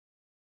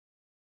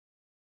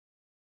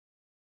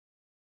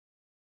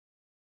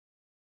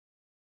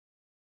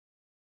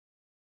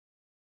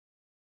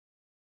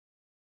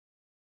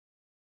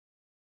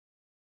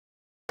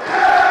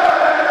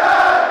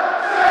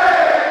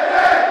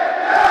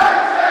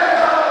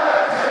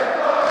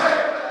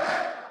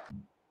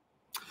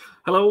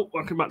Hello,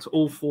 welcome back to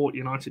All For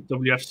United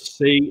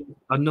WFC.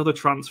 Another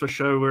transfer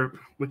show.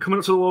 We're coming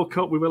up to the World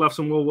Cup. We will have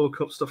some more World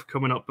Cup stuff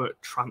coming up, but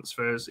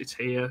transfers, it's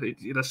here.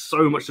 There's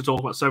so much to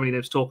talk about, so many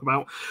names to talk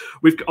about.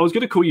 I was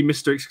going to call you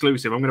Mr.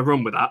 Exclusive. I'm going to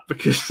run with that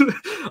because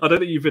I don't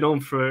think you've been on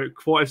for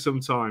quite some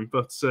time,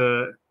 but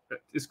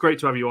it's great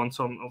to have you on,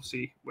 Tom.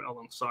 Obviously, we're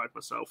alongside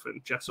myself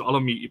and Jess. So I'll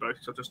unmute you both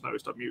because I just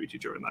noticed I muted you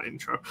during that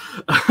intro.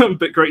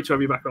 But great to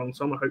have you back on,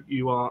 Tom. I hope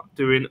you are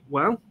doing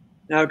well.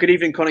 Good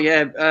evening, Connor.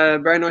 Yeah,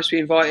 very nice to be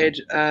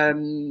invited.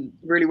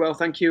 Really well,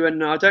 thank you.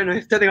 And I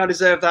don't think I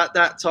deserve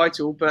that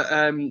title, but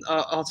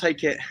I'll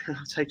take it.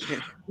 I'll take it.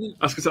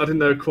 I didn't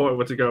know quite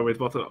what to go with,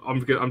 but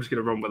I'm just going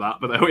to run with that.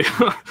 But there we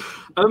are.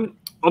 I'm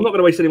not going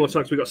to waste any more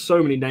time because we've got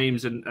so many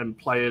names and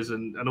players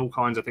and all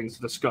kinds of things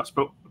to discuss.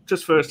 But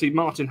just firstly,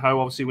 Martin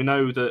Ho. Obviously, we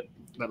know that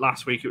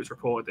last week it was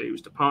reported that he was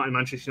departing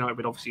Manchester United,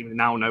 but obviously we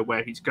now know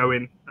where he's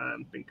going,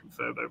 been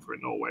confirmed over in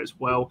Norway as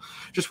well.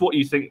 Just what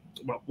you think,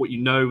 what you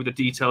know, the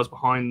details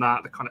behind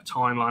that, the kind of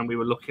timeline we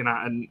were looking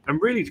at, and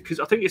really, because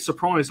I think it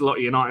surprised a lot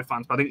of United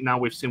fans, but I think now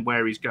we've seen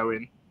where he's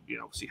going,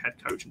 obviously head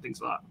coach and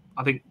things like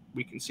that, I think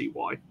we can see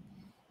why.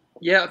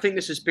 Yeah, I think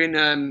this has been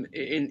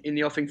in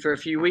the offing for a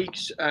few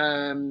weeks,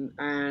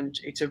 and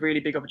it's a really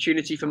big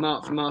opportunity for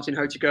Martin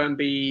Ho to go and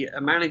be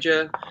a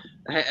manager,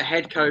 a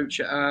head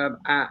coach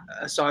at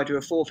a side who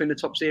are fourth in the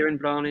top tier in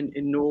Brann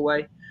in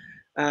Norway,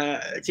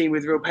 a team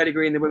with real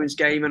pedigree in the women's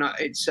game, and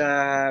it's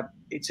an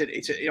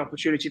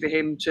opportunity for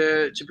him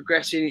to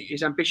progress in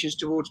his ambitions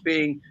towards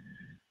being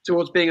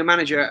a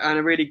manager, and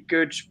a really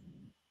good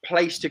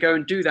place to go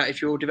and do that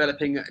if you're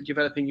developing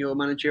your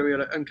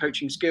managerial and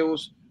coaching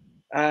skills.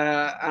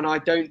 And I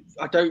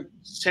don't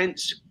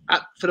sense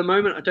for the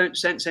moment. I don't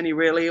sense any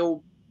real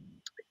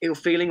ill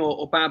feeling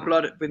or bad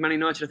blood with Man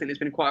United. I think there's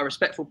been quite a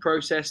respectful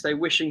process. They're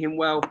wishing him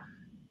well.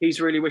 He's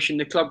really wishing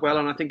the club well,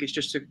 and I think it's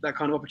just that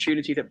kind of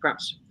opportunity that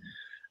perhaps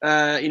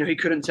he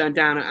couldn't turn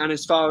down. And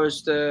as far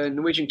as the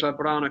Norwegian club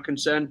Brann are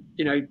concerned,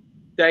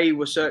 they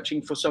were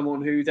searching for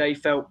someone who they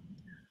felt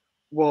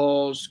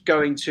was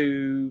going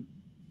to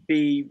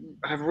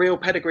have real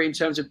pedigree in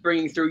terms of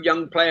bringing through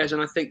young players,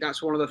 and I think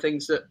that's one of the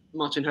things that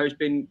Martin Ho's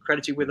been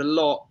credited with a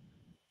lot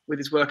with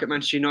his work at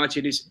Manchester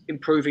United, is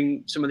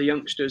improving some of the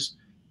youngsters.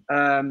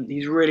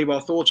 He's really well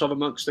thought of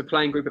amongst the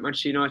playing group at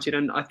Manchester United,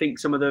 and I think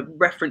some of the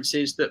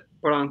references that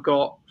Brann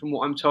got, from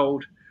what I'm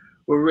told,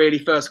 were really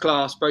first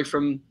class, both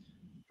from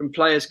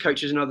players,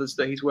 coaches, and others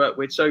that he's worked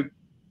with. So,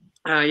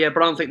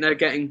 Brann think they're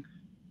getting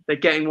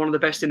one of the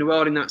best in the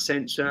world in that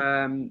sense.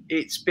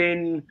 It's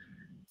been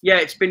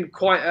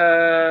quite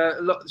a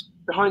lot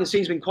behind the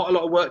scenes. Been quite a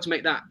lot of work to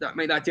make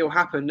that deal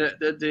happen.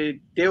 The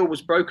deal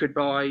was brokered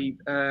by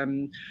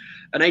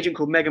an agent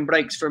called Megan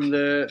Breaks from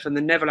the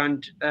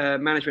Netherlands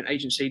management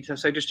agency.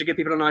 So just to give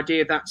people an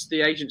idea, that's the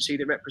agency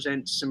that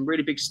represents some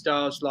really big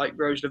stars like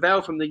Rose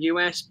Lavelle from the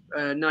US,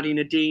 Nadia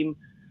Nadim,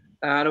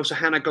 and also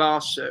Hannah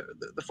Glass,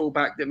 the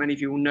fullback that many of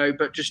you will know.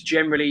 But just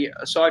generally,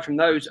 aside from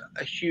those,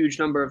 a huge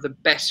number of the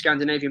best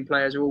Scandinavian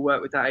players who all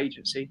work with that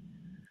agency.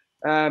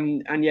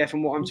 From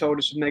what I'm told,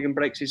 this Megan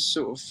Breaks is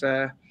sort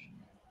of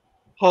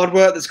hard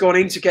work that's gone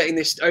into getting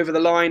this over the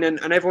line, and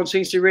everyone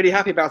seems to be really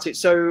happy about it.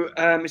 So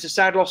it's a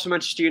sad loss for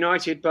Manchester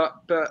United, but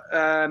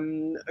a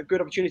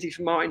good opportunity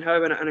for Martin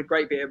Ho, and a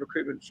great bit of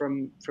recruitment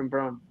from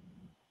Brann.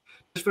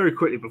 Just very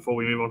quickly before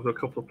we move on to a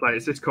couple of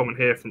players, this comment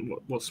here from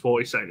what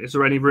Sport is saying: is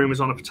there any rumours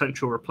on a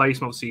potential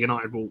replacement? Obviously,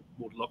 United will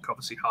look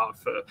obviously hard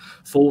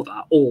for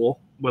that, or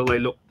will they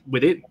look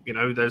within?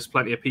 There's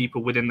plenty of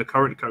people within the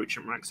current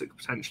coaching ranks that could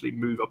potentially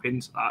move up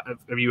into that.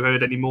 Have you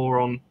heard any more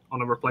on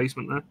a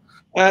replacement there?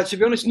 To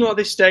be honest, not at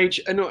this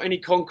stage, and not any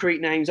concrete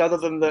names, other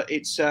than that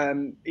it's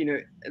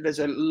there's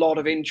a lot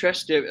of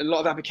interest, a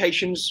lot of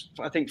applications,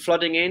 I think,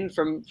 flooding in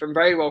from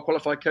very well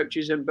qualified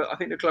coaches, but I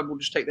think the club will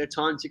just take their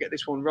time to get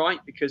this one right,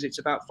 because it's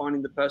about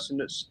finding the person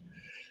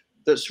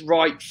that's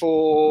right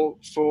for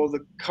the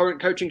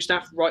current coaching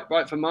staff,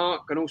 right for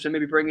Mark, and also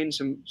maybe bring in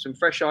some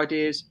fresh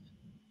ideas.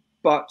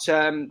 But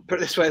put it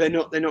this way, they're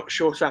not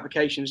short of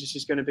applications. This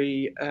is going to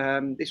be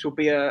this will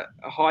be a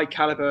high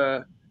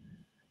caliber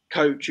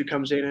coach who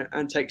comes in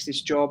and takes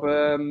this job,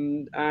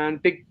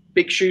 and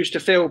big shoes to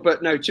fill.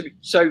 But no, to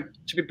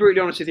be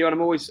brutally honest with you, and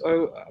I'm always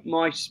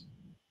my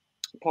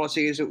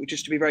policy is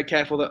just to be very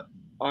careful that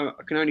I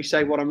can only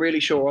say what I'm really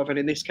sure of, and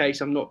in this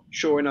case, I'm not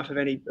sure enough of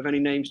any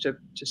names to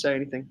say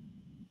anything.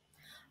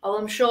 Well,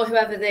 I'm sure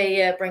whoever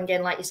they bring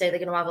in, like you say, they're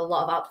going to have a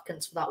lot of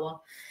applicants for that one.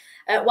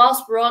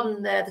 Whilst we're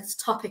on this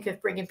topic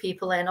of bringing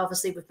people in,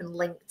 obviously we've been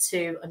linked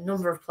to a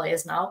number of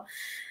players now.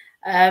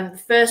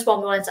 The first one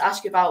we wanted to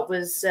ask you about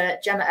was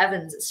Gemma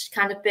Evans. It's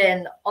kind of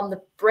been on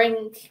the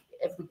brink.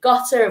 Have we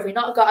got her? Have we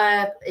not got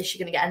her? Is she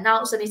going to get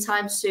announced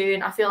anytime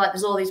soon? I feel like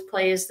there's all these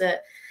players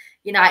that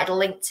United are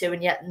linked to,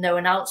 and yet no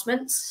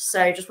announcements.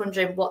 So just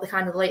wondering what the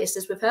kind of latest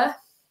is with her.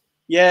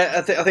 Yeah,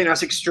 I think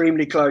that's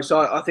extremely close.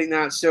 I think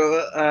that's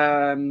still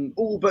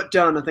all but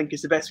done, I think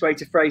is the best way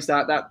to phrase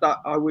that. That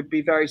I would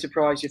be very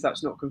surprised if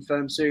that's not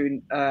confirmed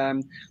soon.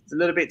 It's a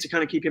little bit to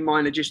kind of keep in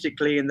mind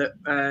logistically, in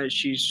that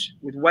she's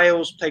with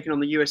Wales taking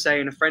on the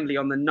USA in a friendly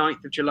on the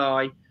 9th of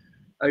July.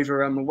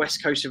 over on the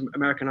west coast of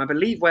America. And I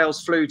believe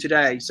Wales flew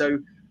today, so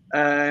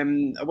I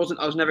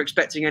was never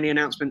expecting any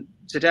announcement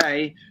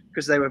today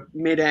because they were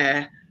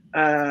mid-air.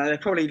 They're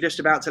probably just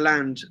about to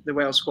land, the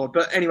Wales squad.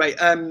 But anyway,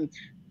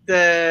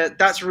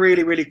 that's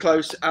really, really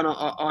close, and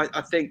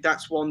I think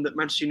that's one that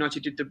Manchester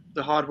United did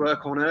the hard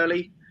work on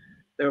early.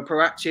 They were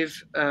proactive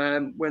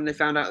when they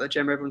found out that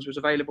Gemma Evans was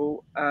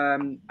available,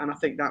 and I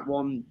think that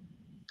one.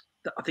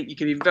 I think you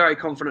can be very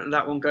confident of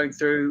that one going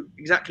through.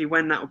 Exactly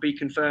when that will be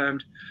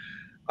confirmed,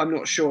 I'm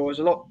not sure. There's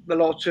a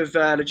lot of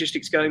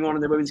logistics going on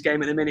in the women's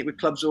game at the minute with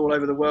clubs all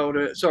over the world.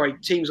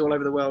 Teams all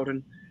over the world,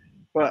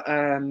 but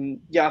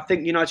I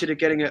think United are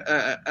getting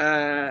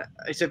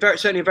it's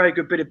certainly a very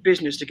good bit of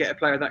business to get a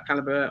player of that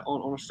caliber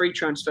on a free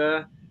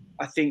transfer.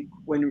 I think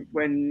when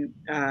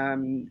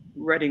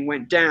Reading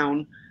went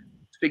down,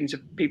 speaking to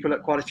people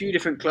at quite a few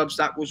different clubs,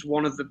 that was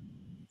one of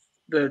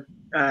the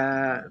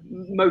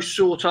most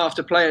sought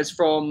after players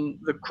from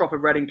the crop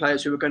of Reading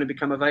players who are going to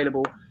become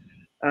available.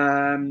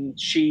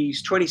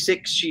 She's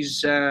 26. She's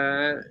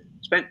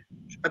spent,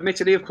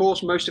 admittedly, of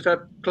course, most of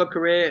her club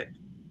career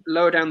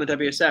lower down the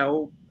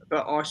WSL.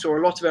 But I saw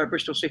a lot of her at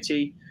Bristol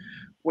City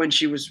when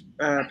she was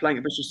playing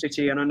at Bristol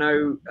City. And I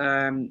know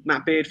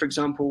Matt Beard, for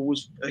example,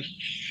 was a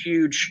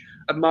huge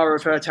admirer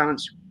of her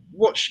talents.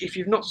 If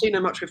you've not seen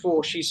her much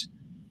before, she's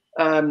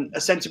a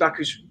centre-back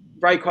who's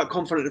quite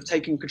confident of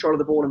taking control of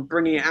the ball and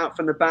bringing it out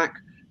from the back.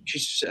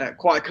 She's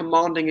quite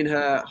commanding in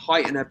her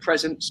height and her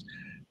presence.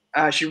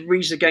 She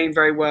reads the game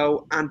very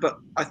well. But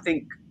I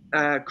think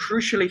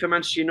crucially for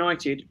Manchester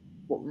United,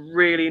 what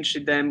really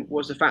interested them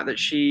was the fact that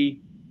she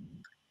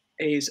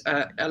is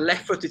a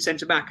left-footed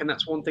centre-back, and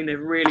that's one thing they've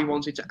really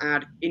wanted to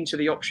add into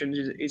the options.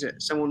 Is it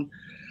someone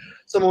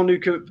who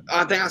could?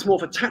 I think that's more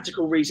for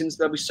tactical reasons.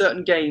 There'll be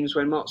certain games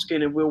when Mark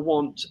Skinner will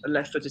want a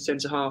left-footed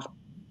centre-half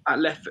at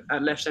left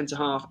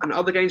centre-half, and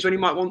other games when he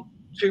might want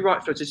two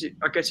right-footers.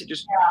 I guess it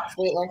just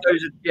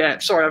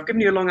Sorry, I've given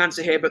you a long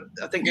answer here, but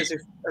I think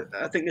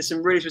there's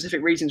some really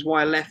specific reasons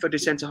why a left-footed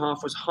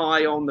centre-half was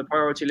high on the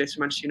priority list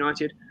for Manchester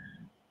United,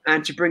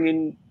 and to bring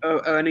in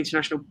an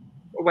international,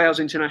 a Wales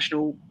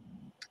international.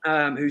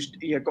 Who's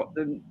got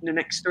the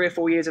next 3 or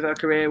 4 years of her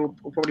career will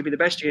probably be the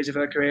best years of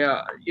her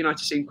career.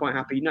 United seem quite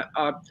happy.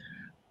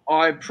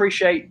 I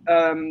appreciate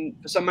for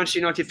some Manchester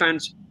United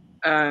fans,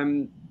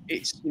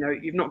 it's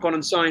you've not gone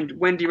and signed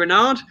Wendy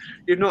Renard,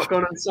 you've not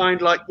gone and signed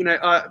but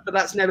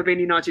that's never been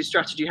United's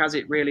strategy, has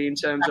it? Really, in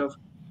terms of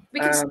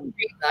we can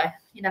speak though.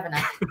 You never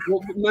know.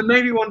 Well,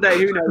 maybe one day,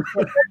 who knows?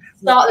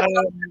 Start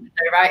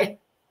right.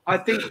 I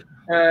think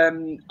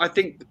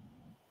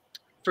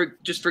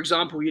for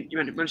example,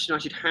 Manchester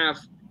United have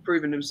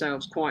proven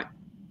themselves quite.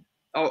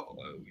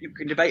 You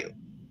can debate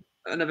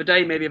another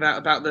day maybe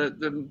about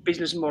the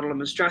business model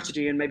and the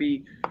strategy, and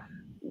maybe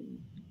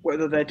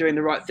whether they're doing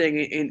the right thing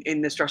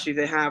in the strategy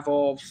they have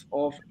of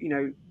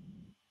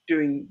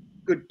doing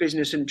good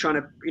business and trying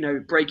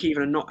to break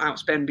even and not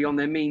outspend beyond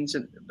their means.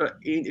 But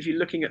if you're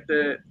looking at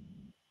the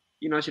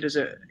United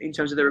in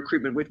terms of their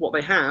recruitment with what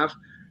they have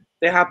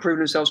proven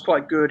themselves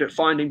quite good at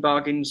finding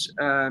bargains.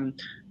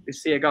 With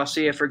Thea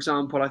Garcia, for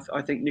example,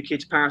 I think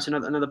Nikita Paris,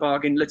 another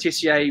bargain.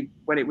 Letitia,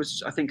 when it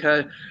was, I think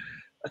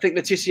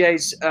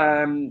Letitia's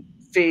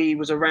fee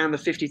was around the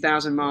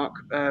 50,000 mark.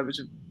 Was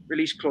a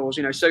release clause,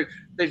 So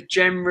they've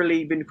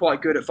generally been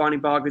quite good at finding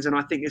bargains, and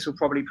I think this will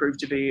probably prove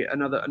to be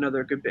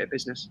another good bit of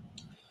business.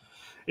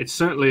 It's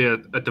certainly a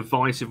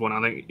divisive one, I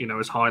think,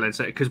 as Highland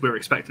said, because we were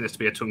expecting this to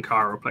be a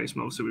Tunkara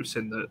replacement. Obviously, we've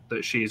seen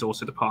that she is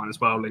also the partner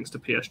as well, links to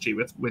PSG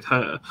with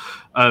her.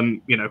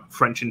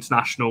 French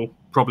international,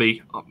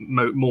 probably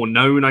more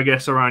known, I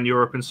guess, around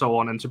Europe and so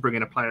on. And to bring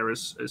in a player,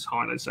 as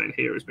Highland saying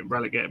here, has been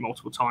relegated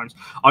multiple times.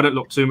 I don't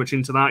look too much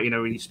into that.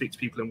 When you speak to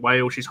people in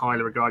Wales, she's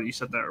highly regarded. You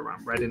said that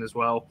around Reading as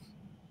well.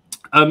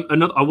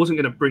 I wasn't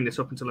going to bring this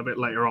up until a bit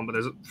later on, but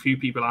there's a few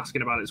people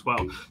asking about it as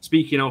well.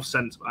 Speaking of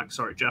centre-back,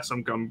 sorry, Jess,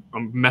 I'm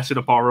messing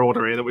up our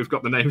order here that we've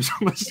got the names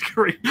on the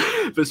screen.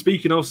 But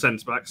speaking of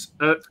centre-backs,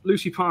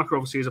 Lucy Parker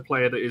obviously is a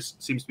player that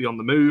seems to be on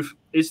the move.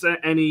 Is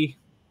there any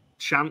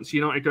chance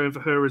United going for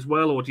her as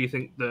well, or do you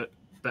think that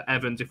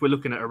Evans, if we're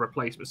looking at a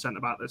replacement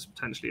centre-back, there's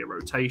potentially a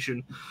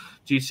rotation?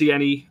 Do you see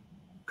any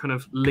kind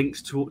of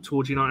links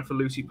towards United for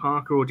Lucy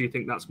Parker, or do you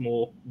think that's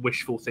more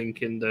wishful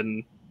thinking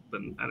than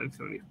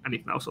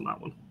anything else on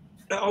that one?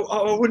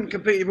 I wouldn't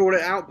completely rule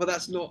it out, but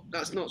that's not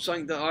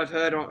something that I've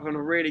heard on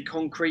a really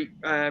concrete,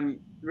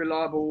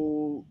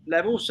 reliable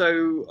level.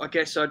 So I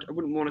guess I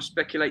wouldn't want to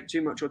speculate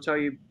too much or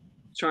try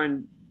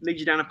and lead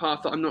you down a path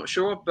that I'm not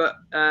sure of. But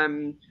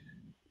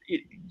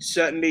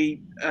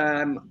certainly,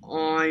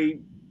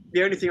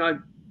 the only thing I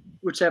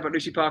would say about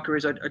Lucy Parker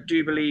is I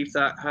do believe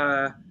that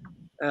her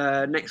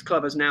next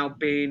club has now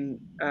been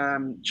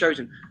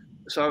chosen.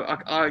 So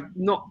I'm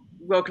not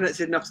well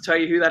connected enough to tell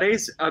you who that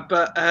is,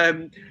 but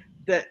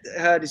that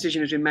her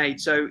decision has been made.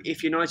 So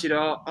if United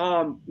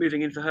are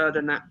moving in for her,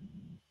 then that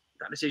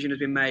decision has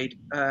been made.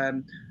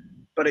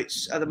 But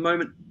it's at the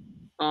moment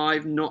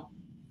I've not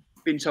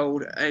been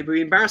told it would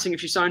be embarrassing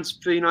if she signs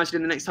for United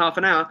in the next half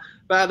an hour.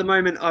 But at the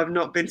moment, I've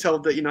not been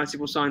told that United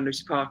will sign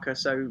Lucy Parker.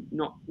 So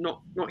not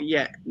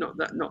yet. Not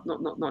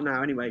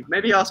now. Anyway,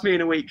 maybe ask me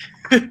in a week.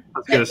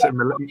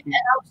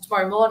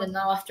 Tomorrow morning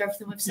now, after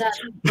everything we've said.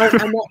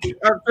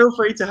 Feel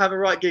free to have a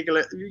right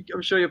giggle.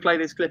 I'm sure you'll play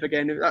this clip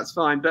again. That's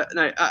fine. But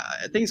no,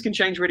 things can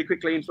change really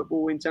quickly in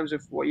football in terms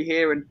of what you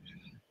hear and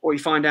what you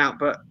find out.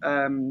 But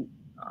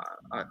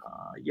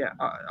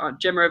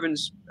Gemma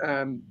Evans.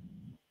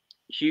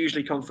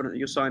 Hugely confident that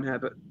you'll sign her,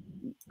 but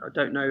I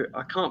don't know.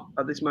 I can't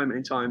at this moment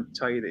in time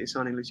tell you that you're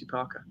signing Lucy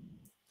Parker.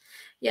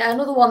 Yeah,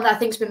 another one that I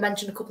think's been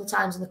mentioned a couple of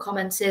times in the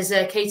comments is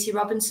Katie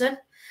Robinson.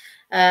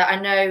 I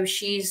know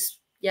she's,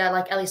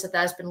 like Ellie said,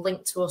 there's been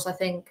linked to us. I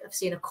think I've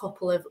seen a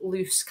couple of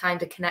loose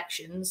kind of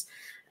connections.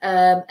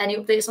 Any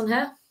updates on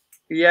her?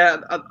 Yeah,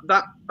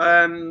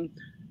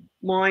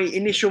 my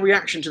initial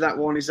reaction to that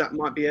one is that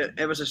might be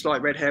ever so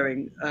slight red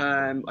herring.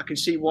 I can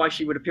see why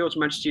she would appeal to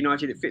Manchester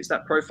United. It fits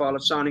that profile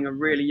of signing a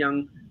really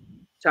young,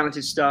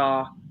 talented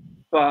star.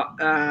 But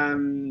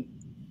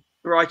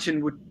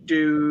Brighton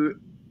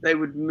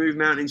would move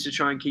mountains to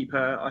try and keep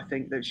her. I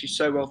think that she's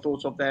so well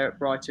thought of there at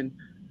Brighton.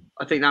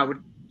 I think that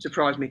would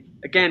surprise me.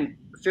 Again,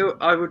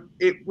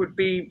 it would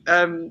be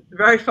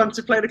very fun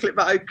to play the clip,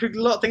 but a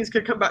lot of things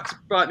could come back to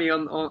bite me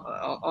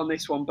on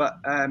this one. But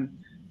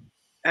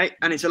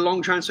and it's a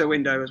long transfer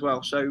window as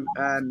well. So,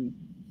 when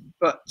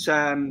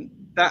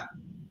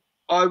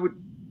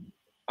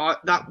I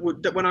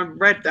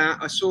read that,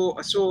 I saw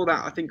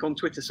that I think on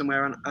Twitter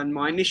somewhere, and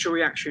my initial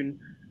reaction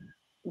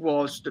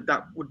was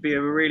that would be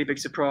a really big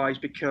surprise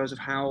because of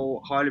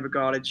how highly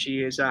regarded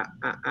she is at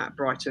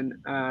Brighton.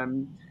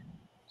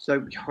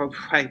 So,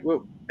 hey,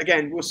 we'll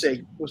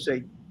see.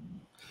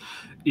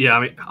 Yeah,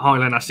 I mean,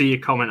 Highland, I see your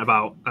comment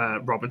about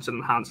Robinson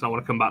and Hansen. I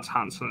want to come back to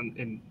Hansen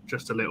in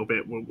just a little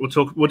bit. We'll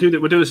talk. We'll do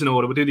this in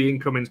order. We'll do the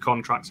incomings,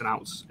 contracts, and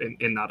outs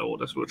in that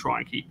order. So we'll try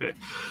and keep it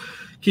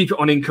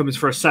on incomings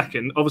for a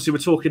second. Obviously, we're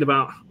talking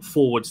about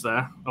forwards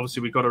there.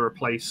 Obviously, we've got to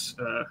replace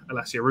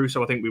Alessia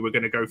Russo. I think we were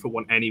going to go for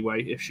one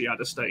anyway if she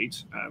had stayed,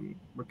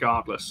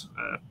 regardless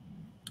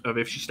of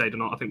if she stayed or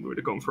not. I think we would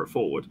have gone for a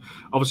forward.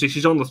 Obviously,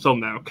 she's on the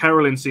thumbnail.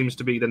 Carolyn seems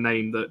to be the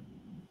name that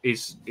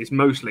is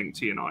most linked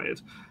to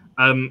United.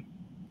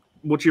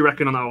 What do you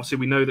reckon on that? Obviously,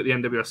 we know that the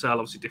NWSL,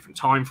 obviously, different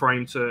time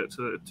frame to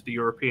the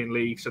European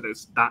League, so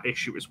there's that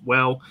issue as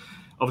well.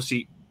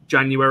 Obviously,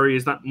 January,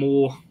 is that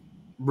more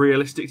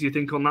realistic, do you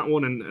think, on that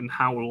one? And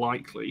how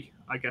likely,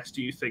 I guess,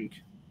 do you think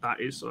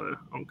that is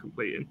on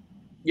completing?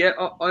 Yeah,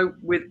 I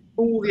with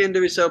all the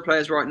NWSL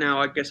players right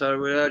now, I guess I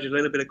would urge a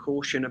little bit of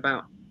caution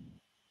about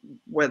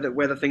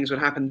whether things would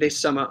happen this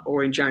summer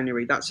or in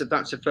January. That's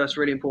the first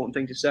really important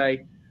thing to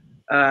say.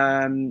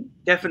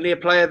 Definitely a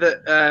player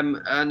that,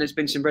 and there's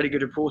been some really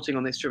good reporting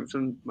on this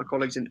from my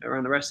colleagues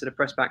around the rest of the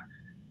press pack,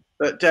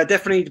 but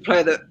definitely the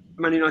player that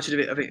Man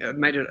United have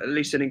made at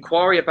least an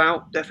inquiry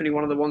about, definitely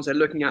one of the ones they're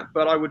looking at.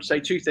 But I would say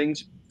two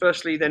things.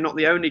 Firstly, they're not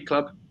the only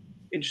club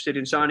interested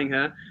in signing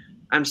her.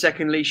 And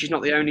secondly, she's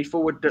not the only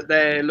forward that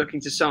they're looking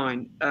to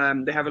sign.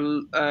 They have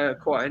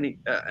quite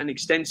an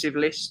extensive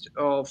list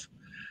of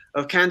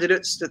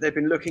candidates that they've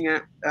been looking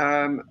at,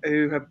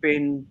 who have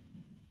been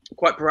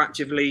quite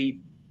proactively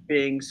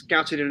being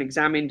scouted and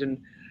examined,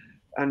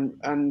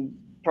 and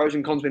pros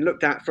and cons been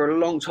looked at for a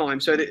long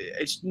time. So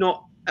it's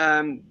not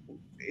a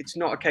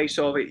case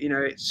of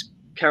it's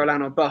Carol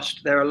Ann or bust.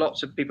 There are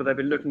lots of people they've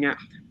been looking at,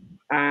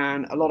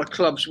 and a lot of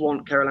clubs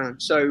want Carol Ann.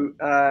 So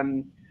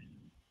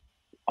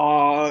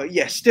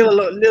still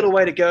a little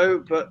way to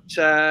go, but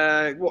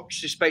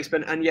watch the space.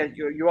 And yeah,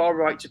 you are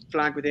right to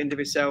flag with the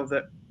NWSL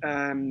that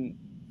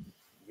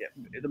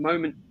at the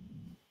moment,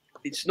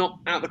 it's not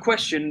out of the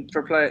question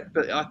for a player,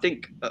 but I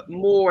think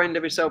more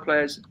NWSL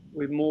players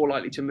we're more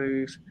likely to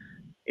move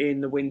in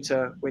the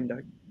winter window.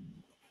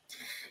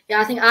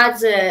 Yeah, I think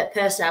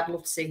personally, I'd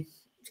love to see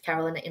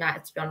Carolyn at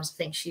United, to be honest. I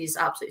think she's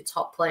an absolutely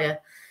top player.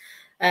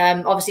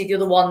 Obviously, the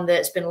other one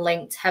that's been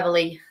linked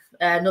heavily,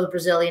 another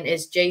Brazilian,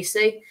 is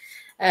JC.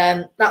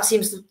 That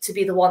seems to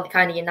be the one that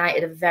kind of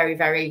United are very,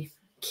 very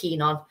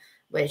keen on,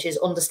 which is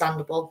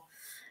understandable.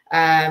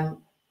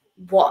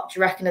 What do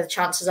you reckon the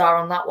chances are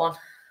on that one?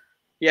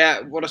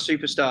 Yeah, what a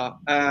superstar.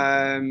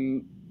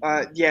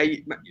 I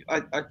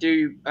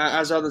do,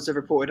 as others have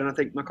reported, and I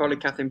think my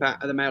colleague Catherine Batt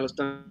at the Mail has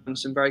done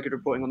some very good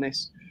reporting on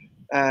this.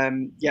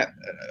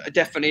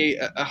 Definitely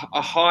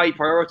a high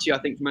priority, I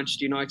think, for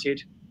Manchester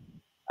United.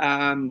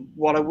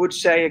 What I would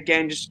say,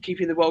 again, just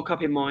keeping the World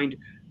Cup in mind,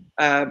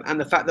 and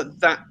the fact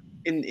that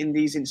in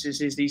these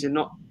instances, these are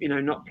not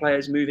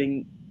players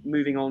moving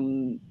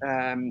on.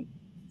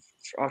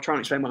 I'll try and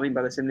explain what I mean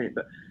by this in a minute,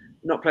 but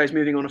not players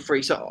moving on a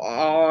free. So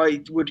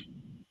I would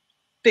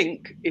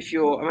think, if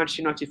you're a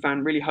Manchester United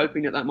fan, really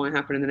hoping that might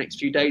happen in the next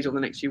few days or the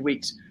next few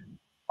weeks,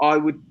 I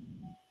would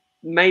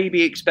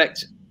maybe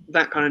expect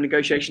that kind of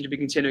negotiation to be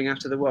continuing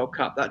after the World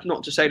Cup. That's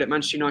not to say that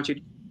Manchester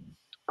United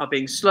are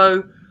being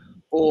slow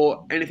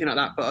or anything like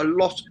that, but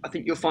I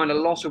think you'll find a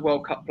lot of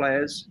World Cup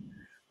players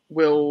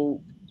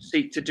will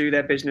seek to do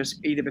their business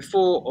either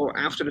before or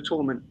after the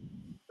tournament.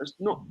 There's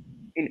not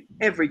in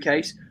every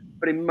case,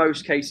 but in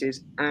most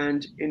cases.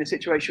 And in a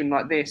situation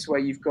like this, where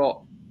you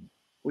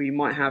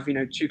might have,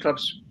 two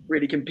clubs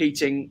really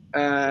competing,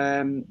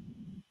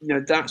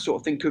 that sort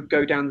of thing could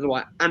go down the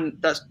wire. And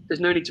there's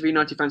no need to be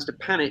United fans to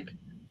panic,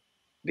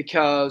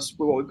 because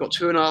we've got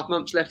 2.5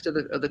 months left of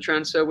the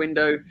transfer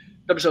window.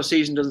 WSL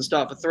season doesn't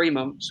start for 3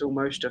 months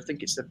almost. I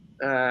think it's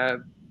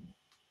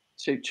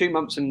 2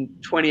 months and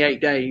 28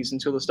 days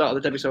until the start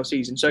of the WSL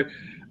season. So,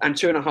 and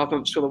 2.5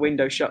 months till the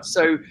window shuts.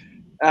 So,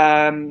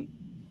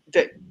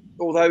 that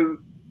although,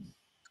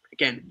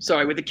 again,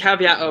 sorry, with the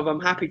caveat of I'm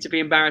happy to be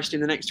embarrassed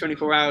in the next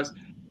 24 hours,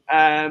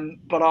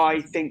 but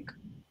I think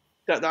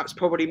that's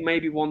probably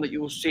maybe one that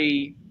you'll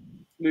see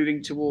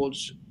moving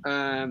towards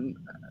latter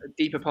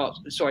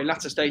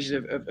stages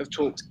of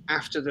talks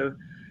after the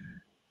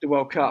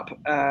World Cup.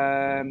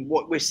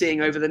 What we're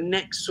seeing over the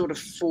next sort of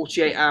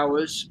 48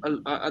 hours,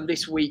 and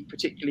this week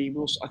particularly,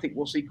 I think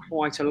we'll see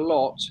quite a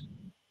lot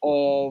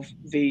of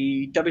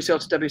the WSL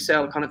to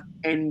WSL kind of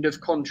end of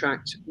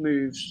contract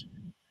moves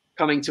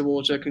coming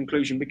towards a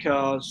conclusion,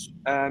 because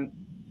I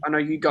know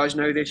you guys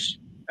know this.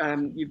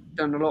 You've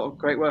done a lot of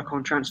great work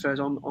on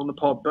transfers on the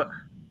pod, but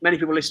many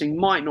people listening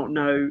might not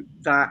know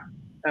that,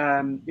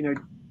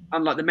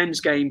 unlike the men's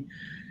game,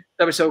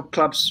 WSL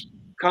clubs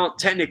can't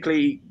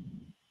technically,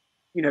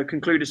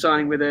 conclude a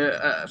signing with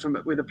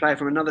a player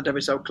from another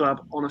WSL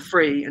club on a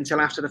free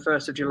until after the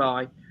 1st of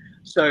July.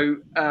 So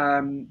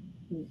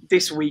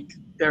this week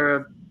there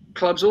are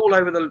clubs all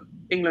over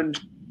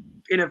England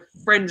in a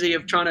frenzy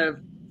of trying to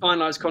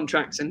finalise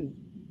contracts and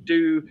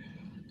do,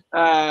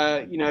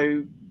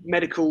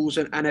 medicals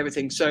and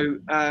everything. So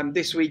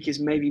this week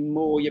is maybe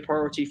more your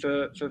priority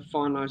for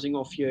finalising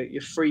off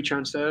your free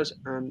transfers.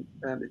 And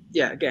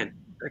again,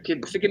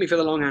 forgive me for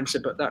the long answer,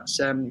 but that's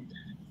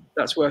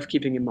worth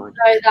keeping in mind.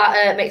 No,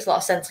 that makes a lot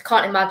of sense. I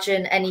can't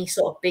imagine any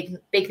sort of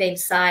big name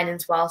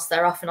signings whilst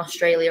they're off in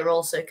Australia are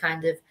also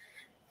kind of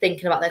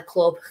thinking about their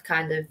club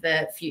kind of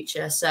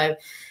future. So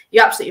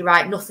you're absolutely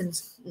right. Nothing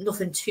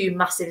too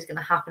massive is going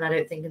to happen, I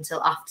don't think,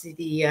 until after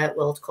the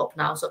World Cup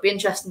now. So it'll be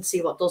interesting to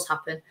see what does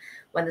happen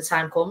when the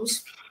time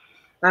comes.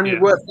 And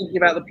worth thinking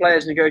about the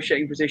players'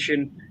 negotiating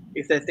position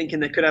if they're thinking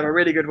they could have a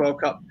really good World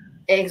Cup.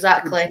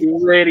 Exactly.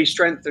 Really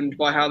strengthened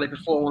by how they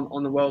perform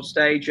on the world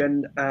stage.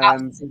 And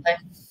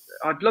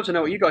I'd love to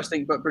know what you guys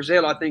think, but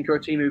Brazil, I think, are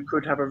a team who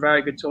could have a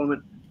very good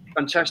tournament.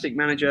 Fantastic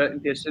manager in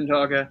Pia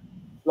Sundhage.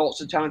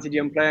 Lots of talented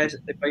young players.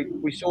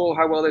 We saw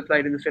how well they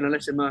played in the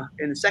Finalissima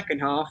in the second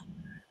half,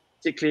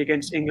 particularly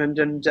against England.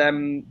 And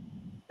so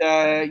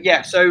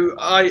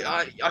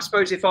I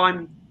suppose if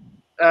I'm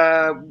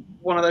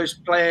one of those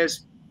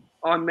players,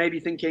 I'm maybe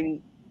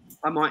thinking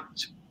I might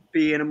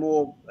be in a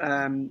more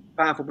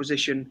powerful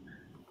position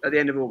at the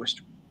end of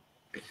August.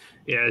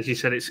 Yeah, as you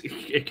said,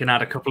 it can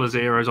add a couple of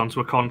zeros onto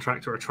a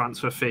contract or a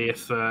transfer fee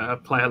if a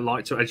player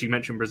likes to. As you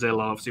mentioned,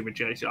 Brazil, obviously with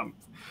JC,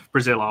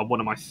 Brazil are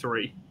one of my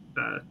 3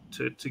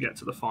 to get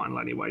to the final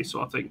anyway. So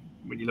I think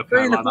when you look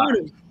at it like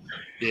that,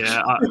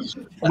 yeah,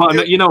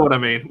 you know what I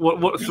mean.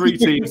 What 3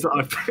 teams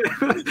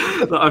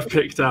that I've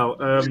picked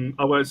out?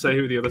 I won't say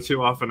who the other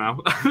 2 are for now.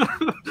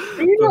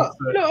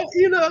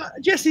 You're not,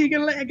 Jesse. You're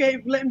gonna let him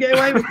get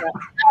away with that.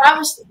 I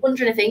was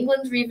wondering if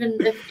England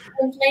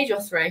made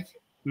your 3.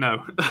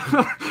 No,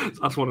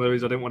 that's one of the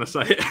reasons I didn't want to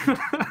say it.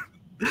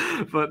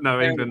 But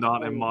no, England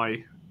aren't in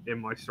my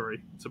 3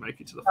 to make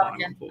it to the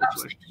final,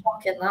 unfortunately.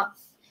 Shocking that.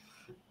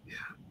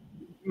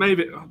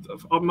 Maybe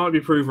I might be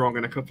proved wrong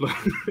in a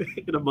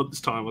month's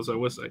time or so.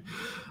 We'll see.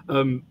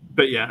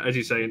 But yeah, as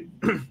you say,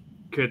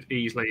 could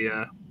easily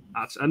add.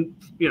 And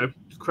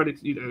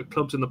credit.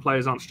 Clubs and the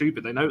players aren't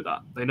stupid. They know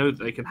that. They know that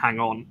they can hang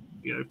on.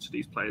 To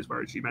these players.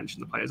 Whereas you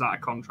mentioned the players out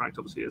of contract,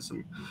 obviously there's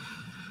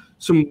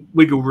some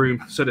wiggle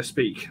room, so to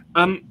speak.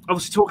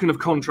 Obviously, talking of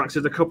contracts,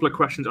 there's a couple of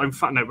questions. In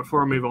fact, no,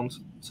 before I move on to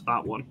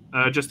that one,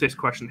 just this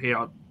question here.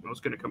 I was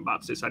going to come back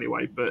to this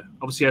anyway, but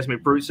obviously, Esme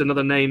Brute's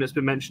another name that's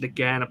been mentioned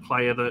again, a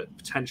player that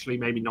potentially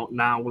maybe not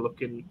now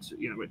looking to,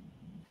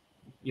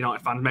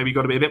 United fans maybe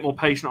got to be a bit more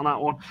patient on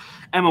that one.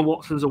 Emma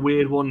Watson's a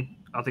weird one.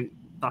 I think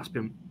that's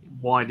been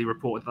widely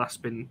reported. That's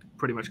been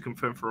pretty much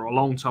confirmed for a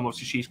long time.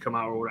 Obviously, she's come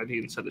out already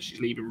and said that she's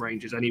leaving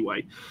Rangers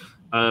anyway.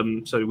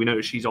 So we know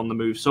she's on the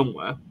move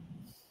somewhere.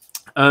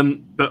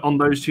 But on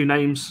those 2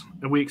 names,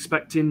 are we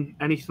expecting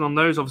anything on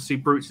those? Obviously,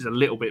 Brutes is a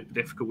little bit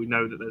difficult. We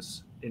know that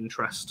there's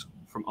interest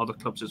from other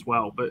clubs as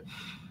well. But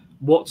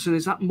Watson,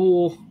 is that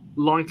more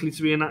likely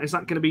to be in that? Is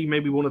that going to be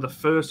maybe one of the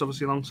first,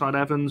 obviously, alongside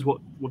Evans? What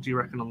do you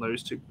reckon on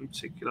those 2 in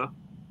particular?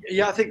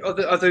 Yeah, I think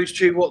of those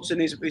 2, Watson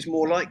is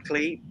more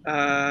likely.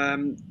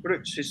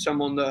 Brutes is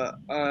someone that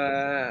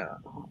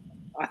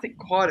I think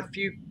quite a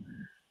few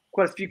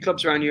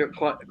clubs around Europe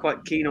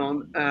quite keen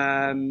on.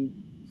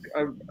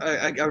 A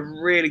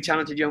really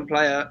talented young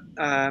player.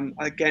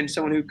 Again,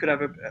 someone who could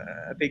have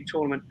a big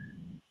tournament.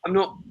 I'm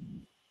not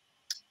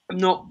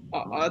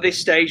at this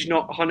stage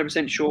not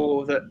 100%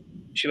 sure that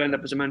she'll end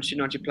up as a Manchester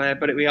United player.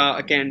 But we are,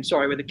 again,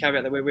 sorry, with the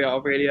caveat that we are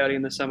really early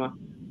in the summer.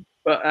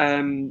 But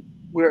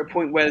we're at a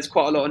point where there's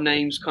quite a lot of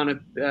names kind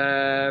of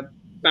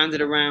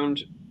banded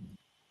around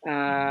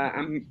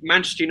And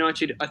Manchester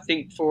United, I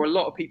think, for a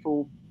lot of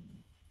people,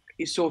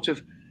 is sort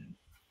of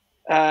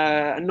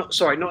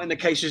not in the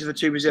cases of the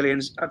two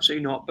Brazilians,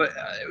 absolutely not. But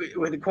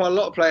with quite a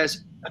lot of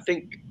players, I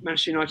think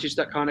Manchester United is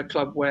that kind of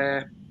club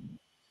where,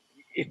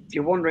 if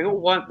you're wondering,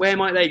 where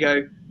might they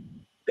go?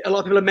 A lot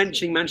of people are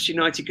mentioning Manchester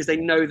United because they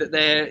know that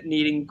they're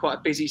needing quite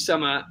a busy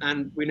summer,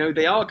 and we know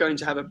they are going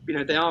to have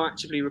they are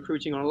actively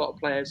recruiting on a lot of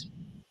players.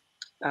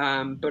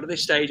 But at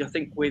this stage, I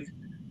think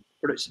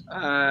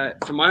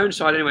from my own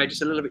side anyway,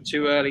 just a little bit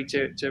too early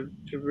to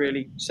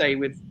really say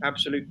with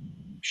absolute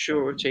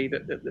surety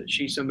that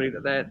she's somebody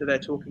that they're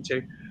talking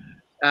to.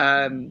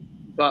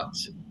 But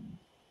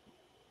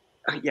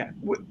yeah,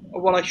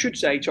 what I should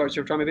say, to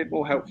try and be a bit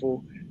more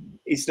helpful,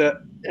 is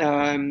that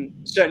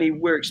certainly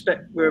we're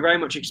very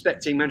much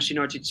expecting Manchester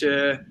United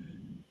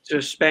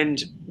to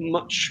spend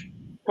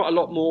quite a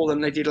lot more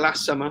than they did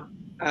last summer,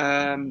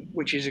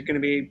 which is going to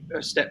be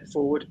a step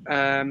forward.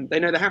 They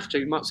know they have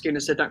to. Mark Skinner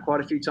said that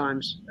quite a few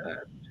times.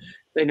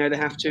 They know they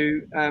have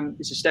to.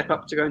 It's a step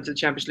up to go into the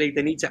Champions League.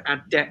 They need to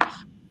add depth.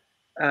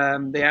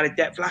 They added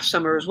depth last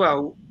summer as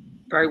well,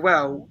 very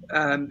well,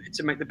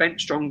 to make the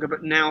bench stronger.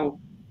 But now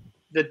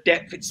the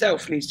depth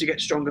itself needs to get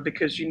stronger,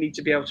 because you need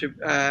to be able to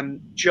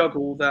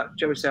juggle that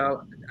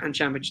JSL and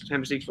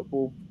Champions League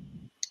football.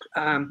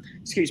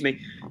 Excuse me,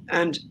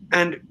 and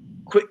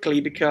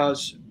quickly,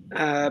 because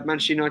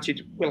Manchester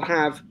United will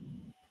have,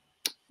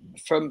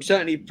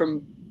 certainly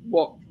from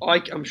what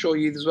I'm sure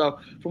you as well,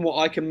 from what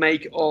I can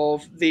make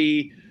of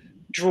the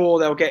draw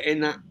they'll get in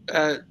that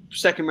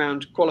second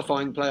round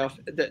qualifying playoff,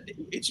 that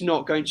it's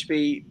not going to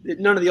be,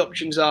 none of the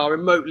options are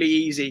remotely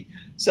easy.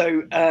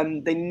 So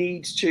they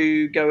need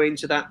to go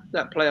into that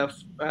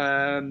playoff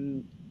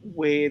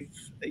with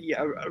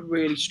a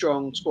really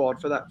strong squad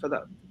for that,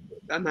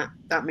 and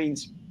that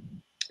means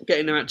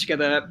getting them out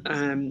together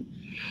and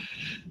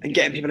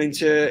getting people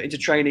into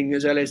training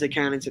as early as they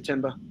can in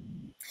September.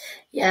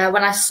 Yeah,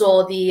 when I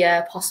saw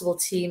the possible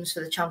teams for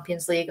the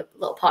Champions League, a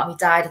little part of me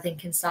died, I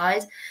think,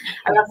 inside.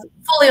 And I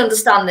fully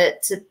understand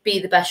that to be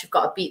the best, you've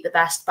got to beat the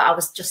best. But I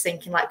was just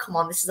thinking, like, come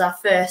on, this is our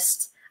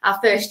first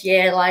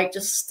year. Like,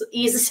 just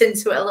ease us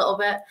into it a little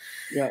bit.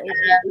 Yeah,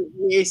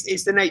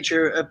 it's the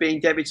nature of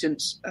being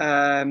debutants.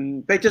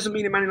 But it doesn't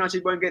mean that Man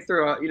United won't get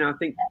through. I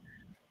think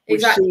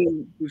we've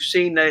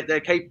seen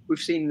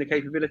the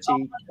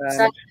capability.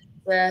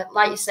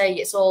 Like you say,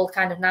 it's all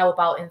kind of now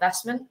about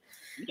investment.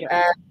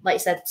 Yeah. Like you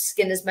said,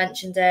 Skinner's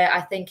mentioned it.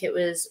 I think it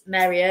was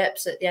Mary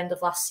Earps at the end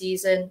of last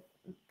season,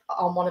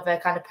 on one of her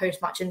kind of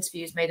post-match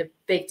interviews, made a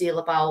big deal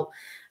about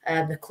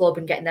the club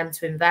and getting them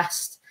to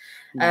invest.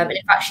 And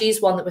in fact,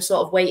 she's one that we're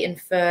sort of waiting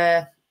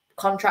for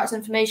contract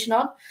information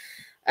on.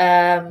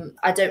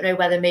 I don't know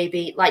whether,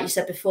 maybe, like you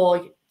said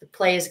before, the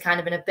players are kind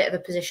of in a bit of a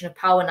position of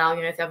power now.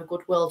 If they have a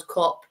good World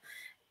Cup,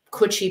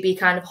 could she be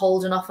kind of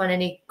holding off on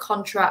any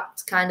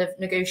contract kind of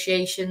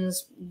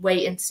negotiations,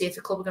 waiting to see if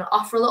the club are going to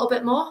offer a little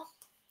bit more?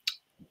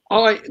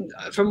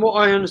 From what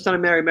I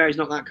understand, Mary's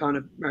not that kind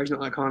of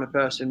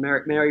person.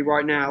 Mary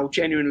right now,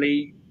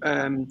 genuinely,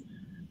 hand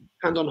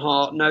on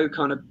heart, no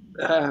kind of,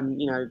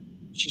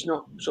 she's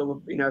not sort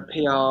of,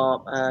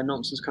 PR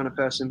nonsense kind of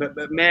person. But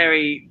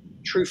Mary,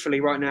 truthfully,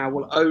 right now,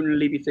 will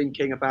only be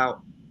thinking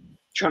about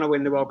trying to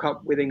win the World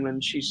Cup with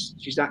England. She's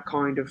that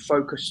kind of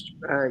focused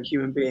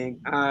human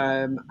being,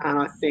 and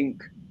I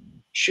think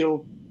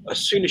she'll,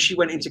 as soon as she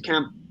went into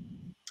camp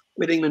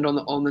with England on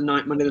the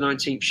Monday the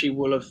 19th, she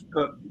will have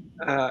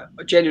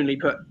genuinely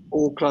put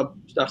all club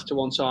stuff to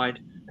one side.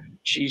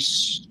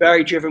 She's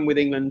very driven with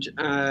England,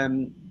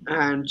 and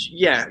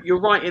yeah,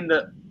 you're right in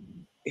that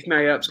if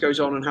Mary Earps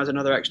goes on and has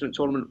another excellent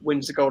tournament,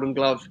 wins the Golden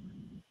Glove,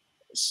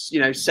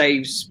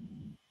 saves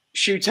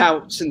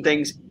shootouts and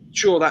things,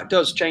 sure, that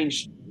does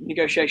change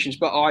negotiations.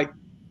 But I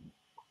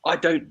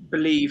don't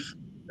believe,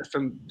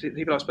 from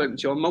people I've spoken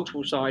to on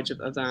multiple sides of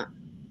that,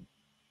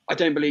 I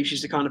don't believe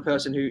she's the kind of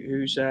person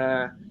who's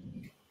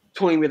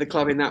toying with the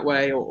club in that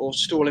way, or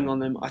stalling on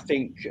them. I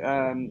think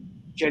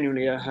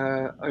genuinely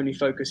her only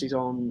focus is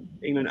on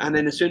England. And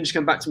then as soon as she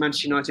comes back to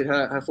Manchester United,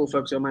 her full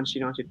focus is on Manchester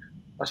United.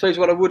 I suppose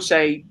what I would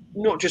say,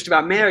 not just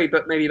about Mary,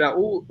 but maybe about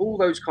all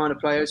those kind of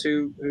players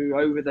who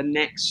over the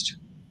next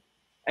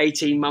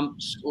 18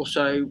 months or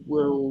so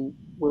will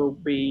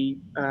be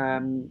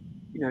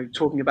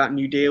talking about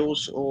new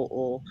deals, or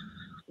will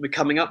be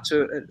coming up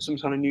to some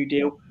kind of new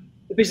deal.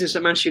 The business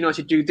that Manchester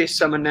United do this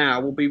summer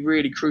now will be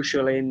really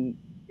crucial in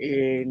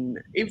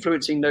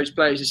influencing those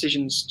players'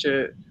 decisions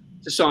to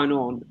sign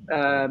on.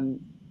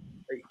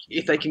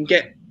 If they can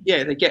get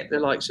the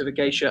likes of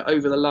Agasha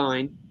over the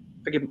line.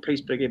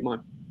 Please forgive my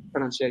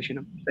pronunciation.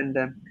 I spend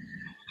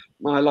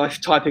my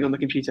life typing on the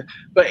computer.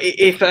 But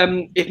if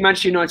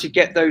Manchester United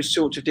get those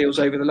sorts of deals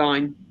over the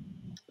line,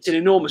 it's an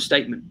enormous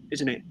statement,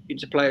 isn't it?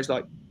 Into players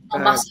like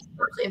massive,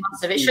 absolutely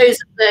massive. It shows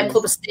that the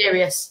club is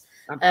serious.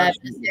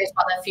 Serious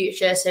about their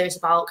future, serious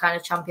about kind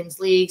of Champions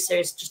League,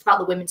 serious just about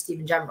the women's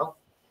team in general.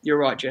 You're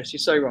right, Jess. You're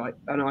so right,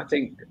 and I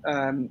think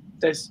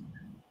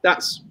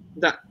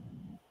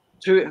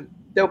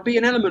there'll be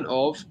an element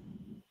of,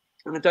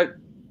 and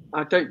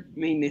I don't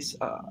mean this.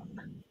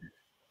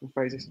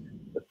 phrase this.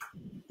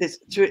 There's,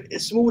 to a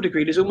small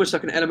degree, there's almost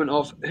like an element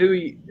of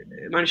who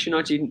Manchester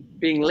United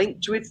being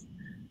linked with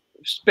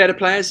better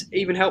players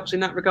even helps in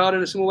that regard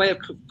in a small way.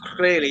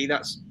 Clearly,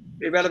 that's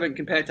irrelevant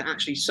compared to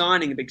actually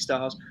signing the big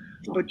stars.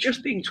 But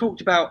just being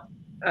talked about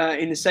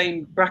in the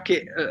same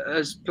bracket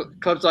as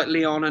clubs like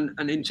Lyon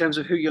and in terms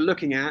of who you're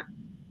looking at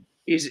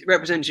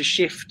represents a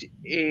shift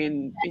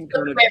in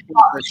kind of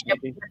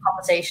the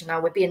conversation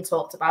now. We're being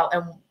talked about,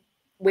 and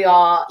we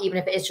are, even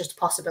if it is just a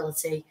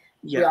possibility,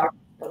 we are a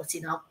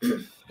possibility now.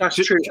 That's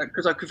true.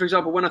 Because, for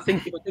example, if I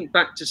think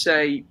back to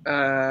say,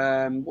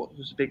 what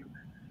was the big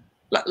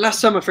last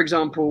summer, for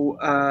example,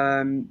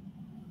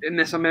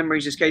 unless my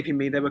memory's escaping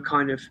me, there were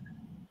kind of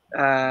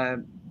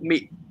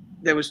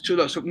there was two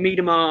lots. So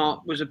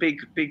Miedemar was a big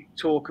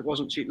talk. It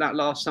wasn't too that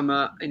last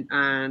summer,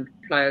 and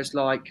players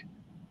like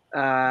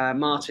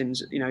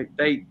Martins,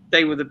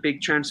 they were the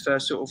big transfer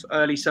sort of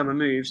early summer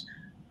moves,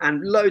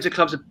 and loads of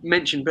clubs have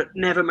mentioned, but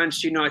never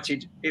Manchester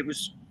United. It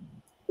was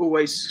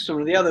always some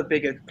of the other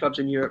bigger clubs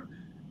in Europe.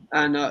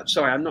 And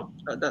sorry, I'm not.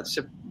 That's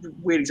a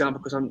weird example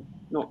because I'm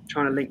not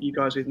trying to link you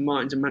guys with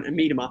Martins and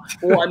Miedemar.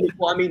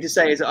 What I mean to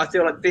say is that I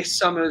feel like this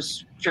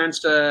summer's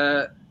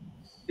transfer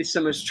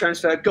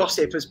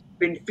gossip has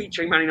been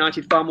featuring Man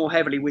United far more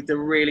heavily with the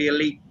really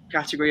elite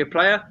category of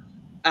player,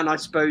 and I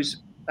suppose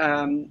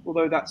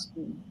although that's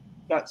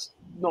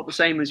not the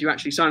same as you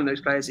actually signing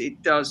those players,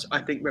 it does,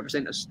 I think,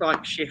 represent a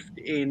slight shift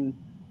in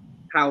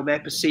how they're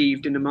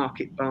perceived in the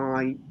market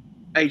by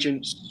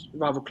agents,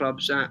 rival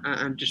clubs,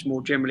 and just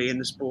more generally in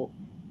the sport.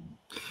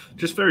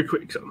 Just very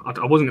quick,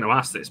 I wasn't going to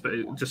ask this, but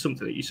it's just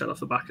something that you said off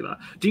the back of that.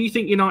 Do you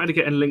think United are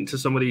getting linked to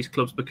some of these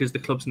clubs because the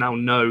clubs now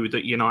know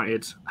that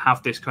United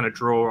have this kind of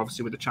draw,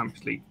 obviously with the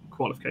Champions League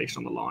qualification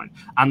on the line,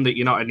 and that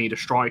United need a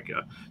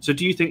striker? So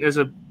do you think there's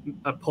a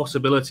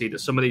possibility that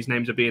some of these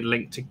names are being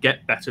linked to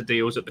get better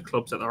deals at the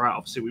clubs that they're at?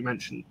 Obviously, we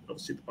mentioned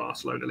the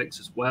Barcelona links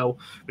as well.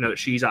 We know that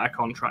she's out of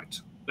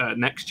contract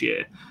next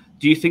year.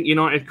 Do you think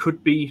United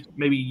could be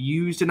maybe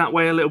used in that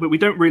way a little bit? We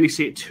don't really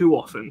see it too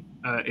often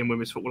in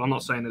women's football. I'm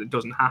not saying that it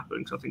doesn't happen,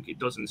 because I think it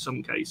does in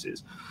some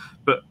cases.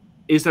 But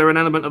is there an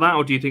element of that,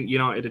 or do you think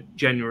United are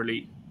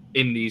generally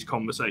in these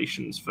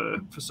conversations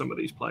for some of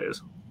these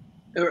players?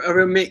 A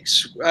real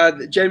mix.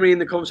 Generally in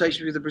the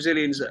conversations with the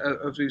Brazilians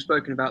of we've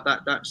spoken about,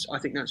 I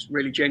think that's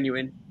really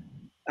genuine.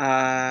 Could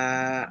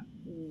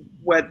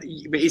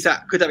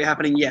that be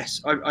happening?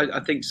 Yes, I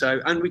think so.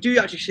 And we do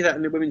actually see that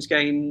in the women's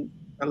game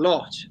a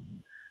lot.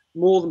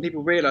 More than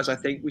people realise, I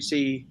think. We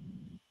see,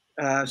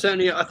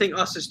 certainly, I think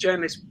us as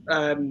journalists,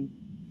 I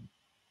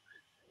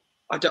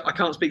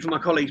can't speak for my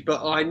colleagues,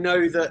 but I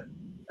know that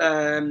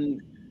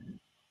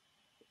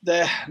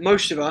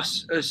most of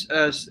us,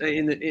 as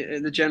in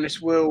the journalists,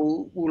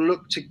 will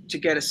look to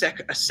get a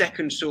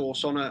second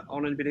source on a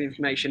bit of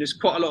information. There's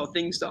quite a lot of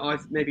things that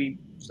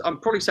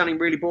I'm probably sounding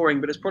really boring,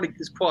 but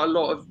there's quite a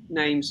lot of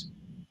names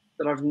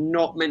that I've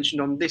not mentioned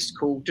on this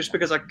call, just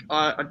because I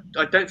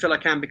don't feel I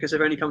can, because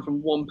they've only come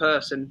from one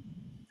person.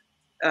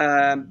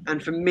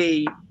 And for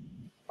me,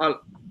 I'm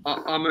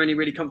only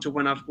really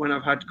comfortable when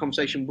I've had a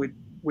conversation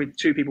with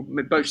two people,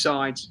 with both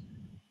sides.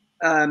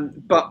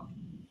 But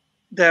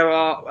there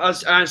are,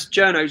 as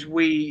journos,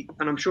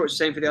 and I'm sure it's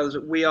the same for the others,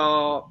 that we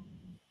are,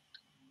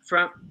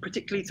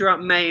 particularly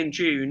throughout May and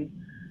June,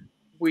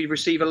 we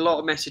receive a lot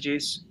of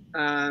messages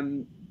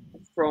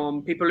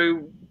from people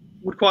who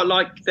would quite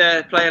like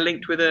their player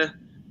linked with a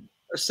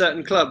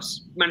certain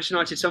clubs. Manchester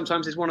United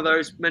sometimes is one of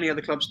those, many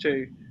other clubs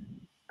too.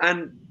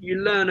 And you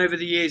learn over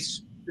the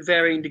years the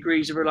varying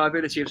degrees of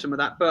reliability of some of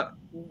that. But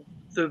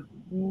the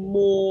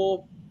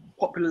more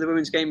popular the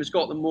women's game has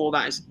got, the more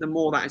that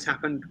has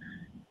happened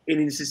in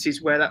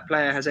instances where that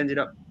player has ended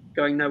up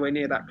going nowhere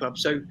near that club.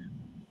 So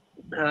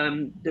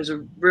there's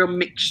a real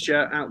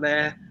mixture out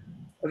there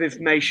of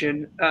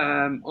information.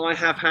 I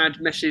have had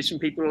messages from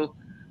people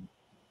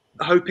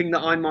hoping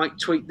that I might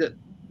tweet that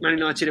Man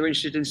United are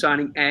interested in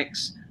signing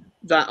X,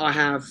 that I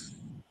have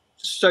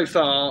so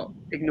far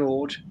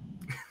ignored.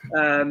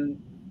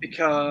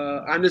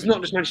 Because, and there's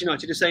not just Manchester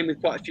United, the same with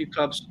quite a few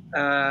clubs.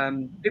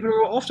 People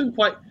are often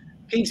quite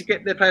keen to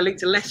get their player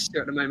linked to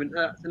Leicester at the moment.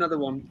 That's another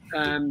one.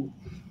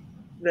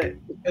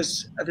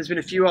 There's been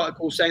a few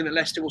articles saying that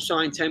Leicester will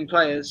sign 10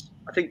 players.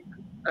 I think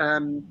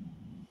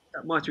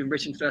that might have been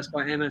written first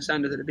by Emma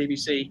Sanders at the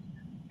BBC,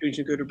 doing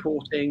some good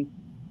reporting.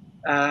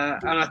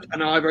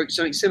 And I wrote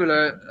something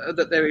similar,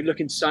 that they were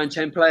looking to sign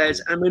 10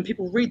 players. And when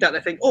people read that,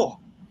 they think, oh,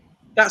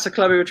 that's a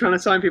club who are trying to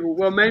sign people.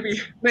 Well, maybe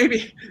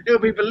it'll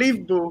be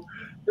believable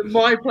that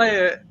my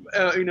player,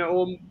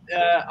 or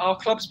our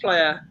club's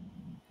player,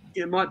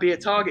 might be a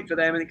target for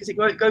them. And because it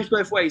goes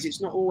both ways. It's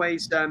not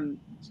always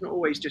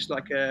just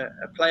like a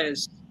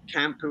player's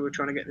camp who are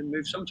trying to get them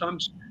moved.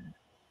 Sometimes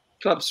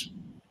clubs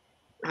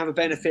have a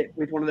benefit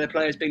with one of their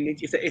players being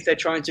linked if they're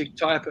trying to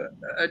tie up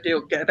a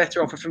deal, get a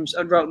better offer from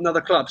another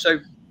club. So,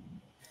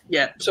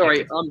 yeah,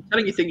 sorry, I'm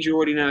telling you things you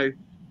already know.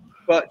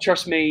 But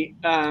trust me,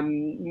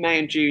 May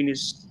and June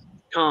is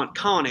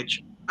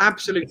carnage,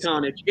 absolute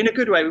carnage, in a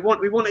good way. We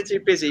want it to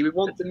be busy. We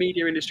want the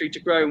media industry to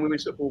grow in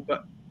women's football,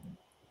 but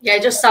Yeah,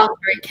 it just sounds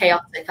very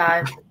chaotic.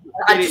 I'd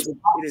be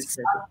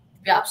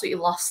absolutely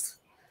lost.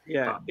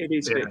 Yeah, it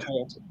is a bit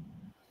chaotic.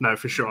 No,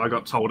 for sure. I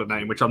got told a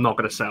name, which I'm not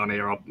going to say on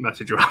here. I'll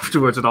message you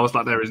afterwards. And I was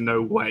like, there is no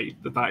way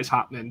that is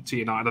happening to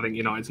United. I think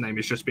United's name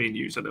is just being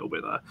used a little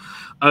bit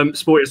there.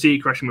 Sporty C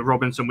question with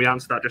Robinson. We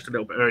answered that just a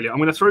little bit earlier. I'm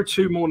going to throw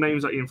two more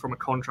names at you from a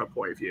contract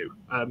point of view.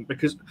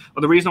 Because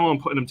the reason I'm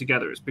putting them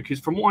together is because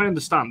from what I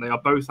understand, they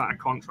are both out of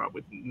contract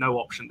with no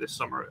option this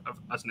summer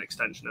as an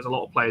extension. There's a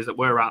lot of players that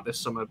were out this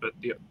summer, but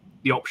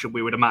the option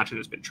we would imagine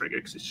has been triggered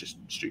because it's just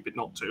stupid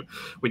not to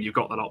when you've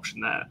got that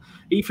option there.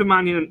 Ethan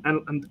Mannion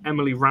and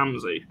Emily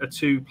Ramsey are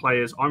two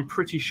players I'm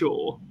pretty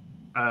sure,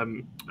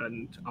 and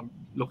I'm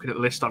looking at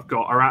the list I've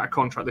got, are out of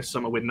contract this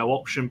summer with no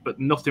option, but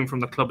nothing from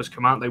the club has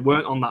come out. They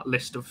weren't on that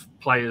list of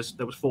players.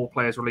 There was 4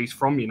 players released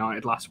from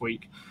United last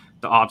week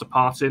that are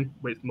departing,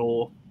 with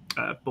more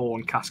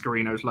Bourne,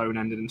 Cascarino's loan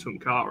ended in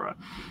Tunkara.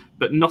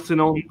 But nothing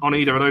on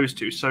either of those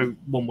two. So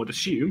one would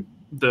assume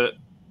that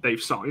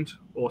they've signed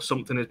or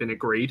something has been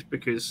agreed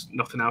because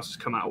nothing else has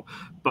come out.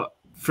 But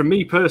for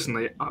me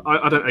personally,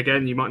 I don't,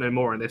 again, you might know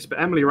more on this, but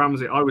Emily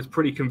Ramsey, I was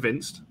pretty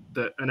convinced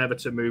that an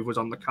Everton move was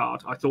on the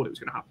card. I thought it was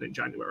going to happen in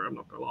January, I'm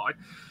not going to lie.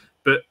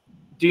 But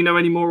do you know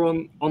any more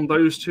on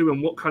those two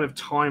and what kind of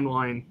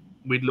timeline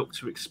we'd look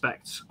to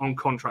expect on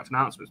contract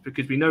announcements?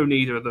 Because we know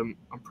neither of them,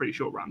 I'm pretty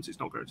sure Ramsey's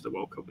not going to the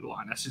World Cup with the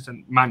Lionesses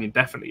and Mannion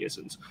definitely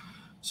isn't.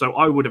 So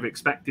I would have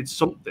expected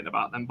something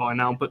about them by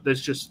now, but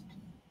there's just,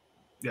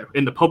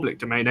 in the public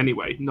domain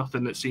anyway,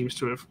 nothing that seems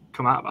to have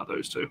come out about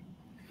those two.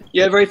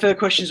 Yeah, very fair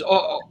questions.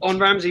 On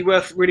Ramsey,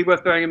 really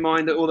worth bearing in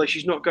mind that although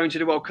she's not going to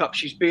the World Cup,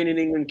 she's been in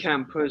England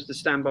camp as the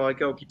standby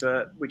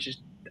goalkeeper, which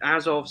is,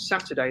 as of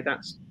Saturday,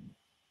 that's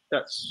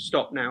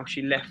stopped now.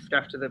 She left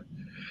after the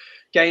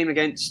game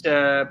against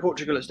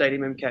Portugal at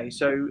Stadium MK.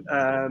 So,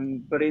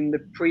 but in the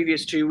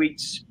previous 2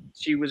 weeks,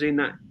 she was in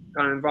that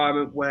kind of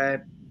environment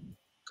where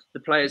the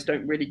players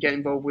don't really get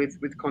involved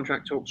with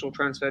contract talks or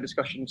transfer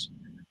discussions.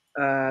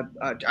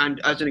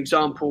 And as an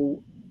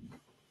example,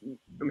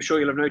 I'm sure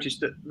you'll have noticed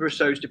that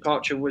Russo's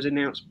departure was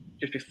announced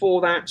just before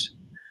that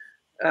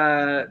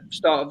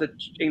start of the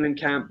England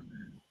camp,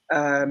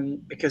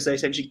 because they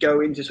essentially go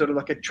into sort of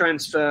like a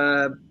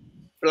transfer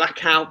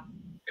blackout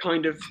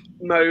kind of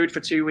mode for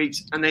 2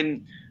 weeks. And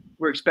then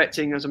we're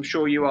expecting, as I'm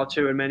sure you are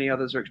too, and many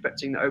others are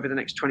expecting, that over the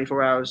next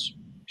 24 hours,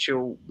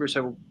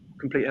 Russo will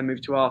complete her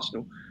move to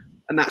Arsenal.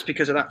 And that's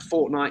because of that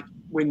fortnight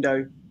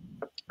window.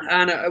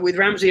 And with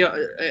Ramsey,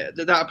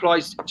 that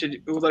applies to,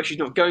 although she's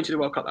not going to the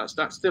World Cup,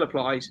 that still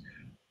applies.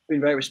 Been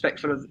very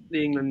respectful of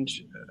the England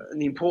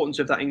and the importance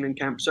of that England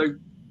camp. So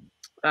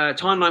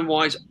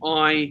timeline-wise,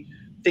 I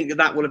think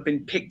that will have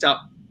been picked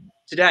up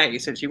today,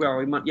 essentially. Where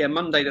are we? Yeah,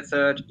 Monday the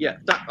 3rd. Yeah,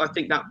 I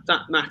think that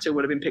matter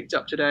would have been picked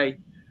up today.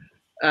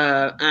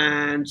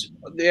 And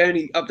the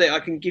only update I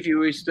can give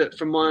you is that,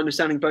 from my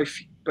understanding, both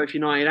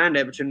United and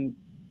Everton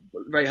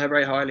rate her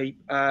very highly.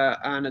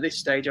 And at this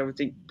stage, I would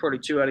think probably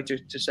too early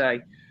to say.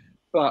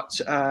 But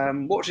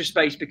watch this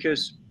space,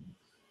 because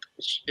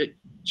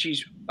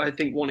she's, I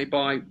think, wanted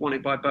by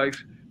both.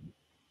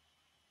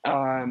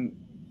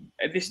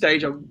 At this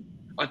stage,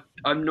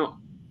 I'm not.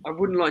 I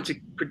wouldn't like to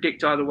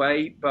predict either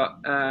way, but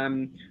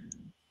I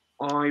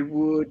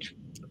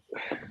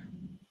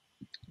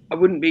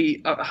wouldn't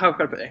be. How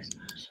can I put this?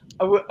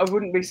 I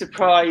wouldn't be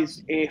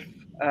surprised if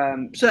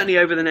certainly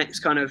over the next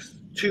kind of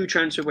 2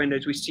 transfer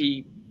windows we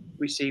see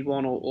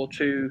 1 or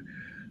 2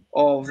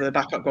 of the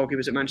backup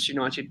goalkeepers at Manchester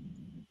United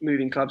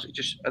moving clubs.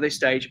 Just at this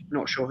stage,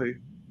 not sure who.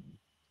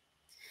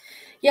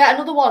 Yeah,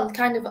 another one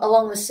kind of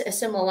along the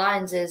similar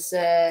lines is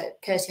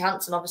Kirsty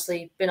Hansen,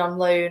 obviously been on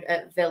loan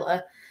at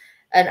Villa.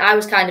 And I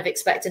was kind of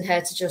expecting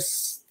her to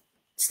just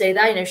stay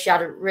there. She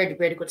had a really,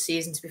 really good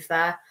season, to be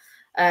fair.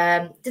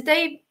 Did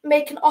they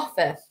make an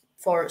offer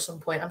for her at some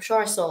point? I'm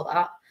sure I saw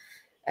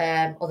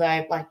that.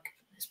 Although,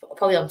 it's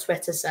probably on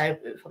Twitter, so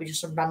probably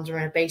just some random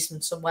in a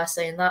basement somewhere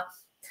saying that.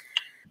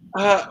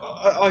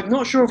 I'm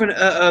not sure of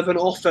an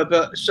offer,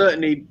 but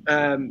certainly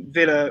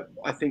Villa,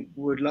 I think,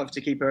 would love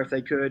to keep her if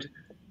they could.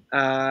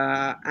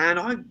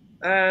 And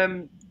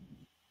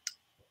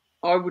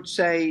I would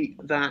say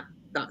that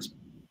that's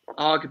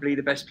arguably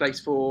the best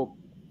place for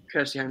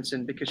Kirsty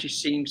Hansen, because she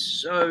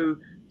seems so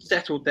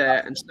settled there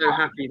and so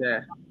happy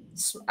there.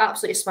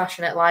 Absolutely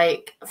smashing it.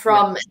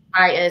 From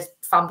a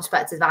fan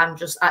perspective, I'm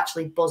just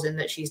actually buzzing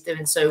that she's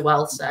doing so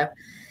well. So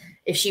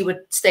if she would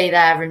stay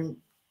there and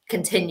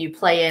continue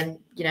playing,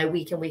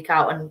 week in, week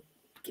out, and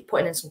keep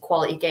putting in some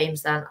quality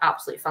games, then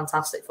absolutely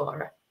fantastic for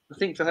her. I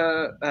think for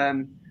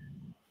her,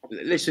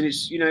 listen,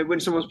 it's, when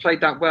someone's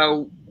played that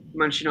well,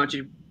 Manchester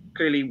United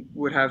clearly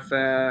would have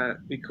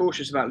be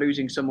cautious about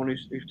losing someone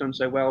who's done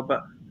so well.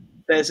 But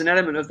there's an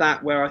element of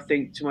that where I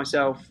think to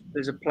myself,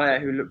 there's a player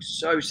who looks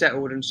so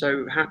settled and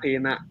so happy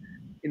in that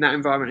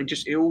environment, and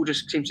it all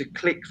just seems to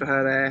click for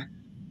her there.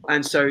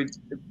 And so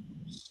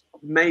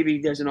maybe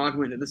there's an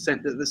argument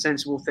that the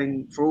sensible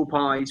thing for all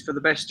parties, for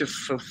the best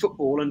for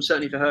football and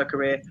certainly for her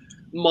career,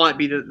 might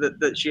be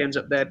that she ends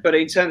up there. But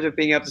in terms of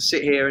being able to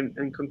sit here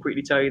and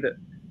concretely tell you that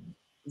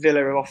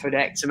Villa have offered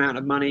X amount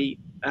of money,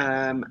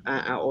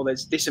 or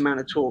there's this amount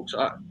of talks.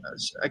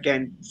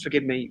 Again,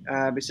 forgive me,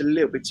 it's a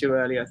little bit too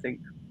early, I think.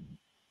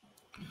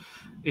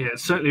 Yeah,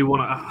 certainly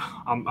one.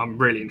 I'm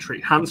really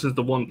intrigued. Hansen's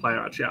the one player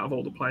actually out of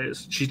all the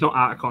players. She's not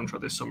out of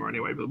contract this summer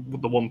anyway,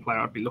 but the one player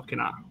I'd be looking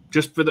at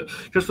just for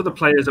the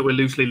players that we're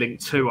loosely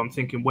linked to. I'm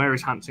thinking, where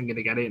is Hansen going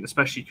to get in?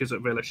 Especially because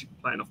at Villa she's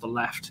playing off the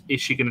left. Is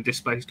she going to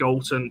displace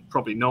Galton?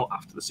 Probably not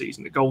after the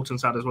season that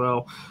Galton's had as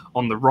well.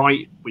 On the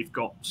right, we've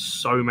got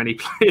so many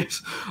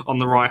players on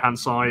the right hand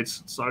side.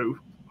 So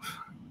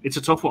it's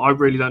a tough one. I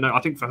really don't know.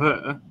 I think for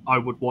her, I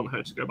would want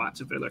her to go back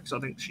to Villa because I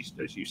think she,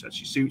 as you said,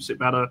 she suits it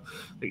better.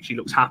 I think she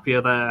looks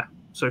happier there.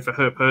 So for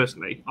her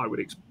personally, I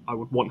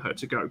would want her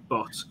to go.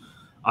 But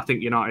I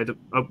think United,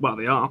 well,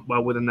 they are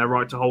well within their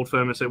right to hold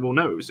firm and say, well,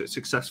 no, it was a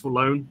successful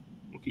loan.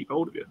 We'll keep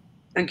hold of you.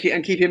 And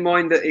keep in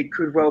mind that it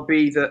could well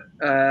be that.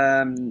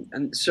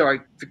 And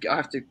sorry, I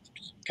have to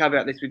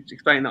caveat this with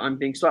explaining that I'm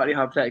being slightly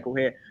hypothetical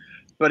here,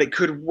 but it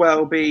could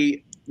well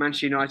be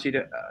Manchester United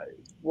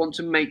want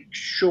to make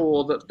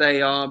sure that they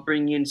are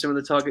bringing in some of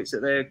the targets that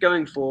they're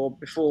going for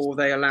before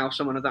they allow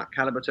someone of that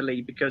caliber to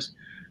leave. Because,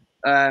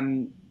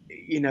 in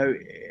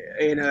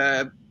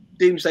a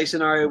doomsday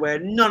scenario where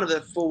none of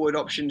the forward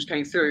options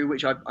came through,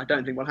 which I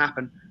don't think will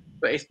happen,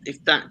 but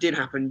if that did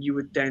happen, you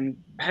would then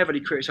heavily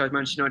criticise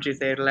Manchester United if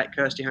they had let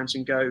Kirsty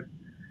Hansen go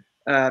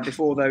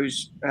before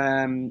those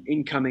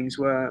incomings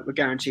were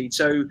guaranteed.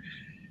 So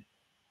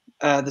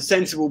the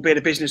sensible bit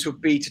of business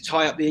would be to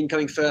tie up the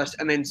incoming first,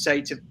 and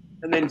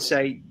then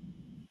say,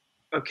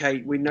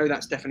 okay, we know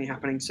that's definitely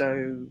happening,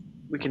 so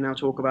we can now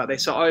talk about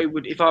this. So I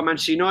would, if I'm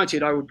Manchester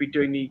United, I would be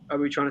trying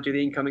to do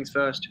the incomings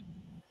first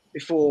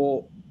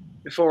before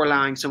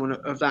allowing someone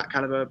of that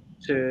caliber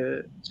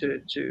to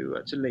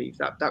leave.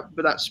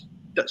 But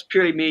that's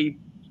purely me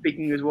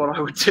speaking as what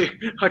I would do.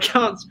 I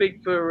can't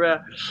speak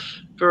for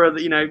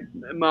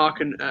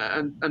Mark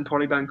and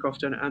Polly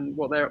Bancroft and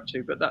what they're up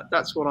to, but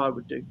that's what I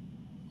would do.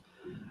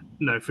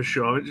 No, for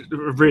sure.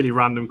 A really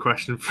random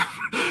question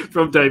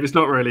from Dave. It's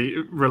not really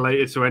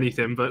related to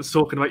anything, but it's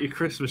talking about your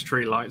Christmas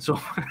tree lights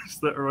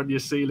almost that are on your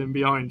ceiling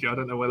behind you. I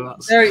don't know whether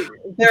that's very,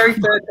 very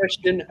fair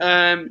question.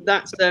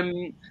 That's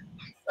my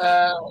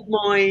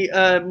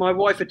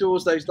wife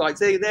adores those lights.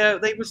 They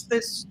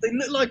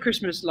look like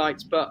Christmas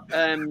lights, but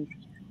I'm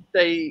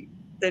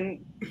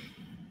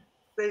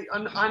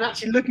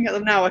actually looking at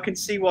them now. I can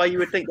see why you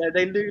would think that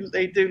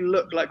they do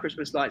look like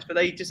Christmas lights, but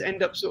they just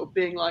end up sort of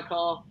being like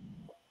our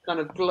kind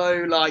of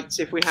glow lights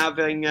if we're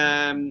having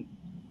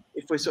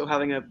sort of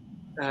having a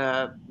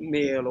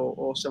meal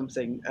or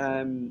something.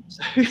 Like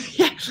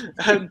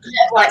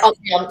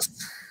ambiance.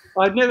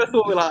 I've never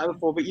thought of it like that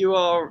before, but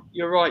you're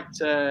right.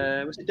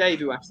 Was it Dave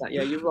who asked that?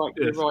 Yeah, you're right.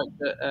 Yes. You're right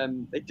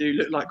that they do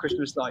look like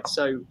Christmas lights.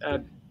 So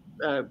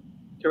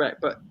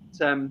correct, but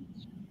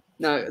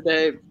no,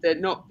 they're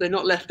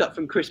not left up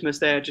from Christmas.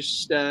 They're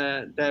just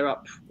they're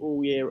up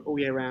all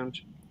year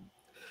round.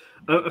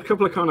 A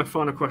couple of kind of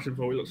final questions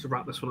before we look to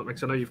wrap this one up,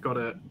 because I know you've got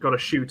to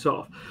shoot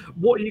off.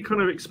 What are you kind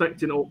of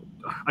expecting, or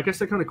I guess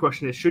the kind of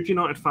question is, should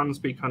United fans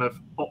be kind of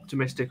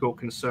optimistic or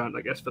concerned,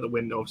 I guess, for the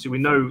window? Obviously, we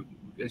know,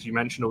 as you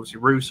mentioned, obviously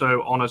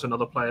Russo, Honor's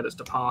another player that's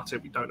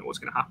departed. We don't know what's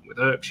going to happen with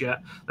Erks yet.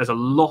 There's a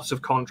lot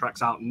of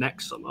contracts out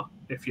next summer,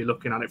 if you're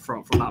looking at it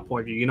from that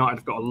point of view. United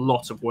have got a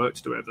lot of work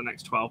to do over the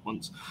next 12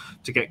 months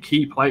to get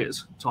key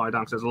players tied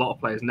down, because there's a lot of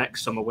players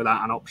next summer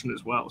without an option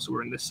as well. So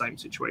we're in this same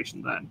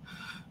situation then.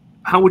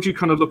 How would you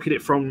kind of look at it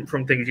from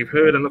things you've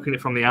heard and looking at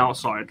it from the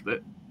outside,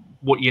 that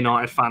what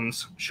United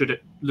fans should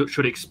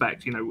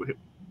expect? You know,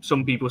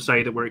 some people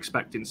say that we're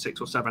expecting 6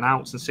 or 7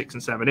 outs and 6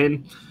 and 7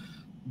 in.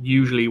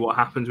 Usually what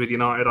happens with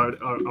United, I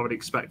would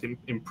expect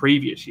in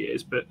previous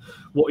years. But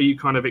what are you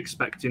kind of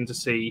expecting to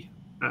see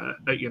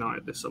at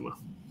United this summer?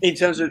 In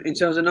terms of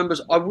numbers,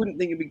 I wouldn't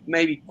think it'd be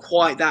maybe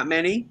quite that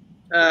many,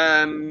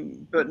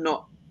 but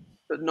not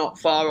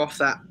far off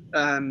that.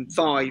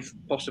 5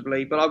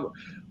 possibly, but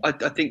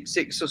I think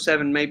 6 or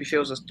 7 maybe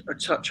feels a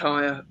touch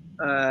higher.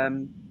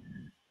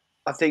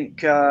 I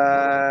think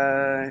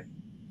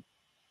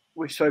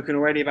we've spoken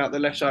already about the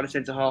left side of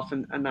centre half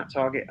and that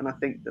target, and I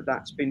think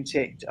that's been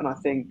ticked. And I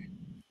think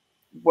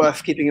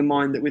worth keeping in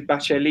mind that with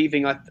Bache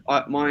leaving,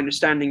 my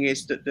understanding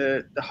is that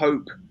the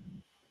hope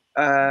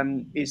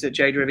is that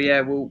Jade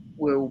Riviere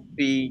will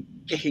be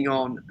kicking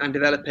on and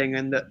developing,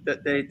 and that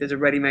there's a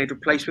ready-made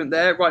replacement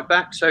there right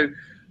back. So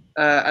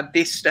at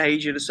this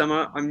stage of the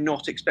summer, I'm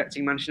not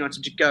expecting Manchester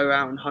United to go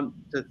out and hunt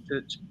to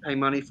pay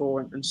money for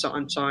and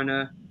sign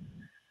a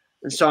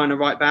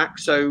right back.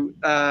 So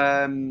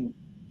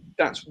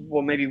that's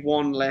maybe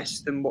one less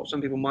than what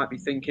some people might be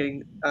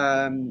thinking.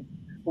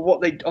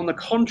 But on the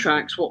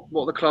contracts,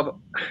 what the club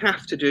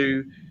have to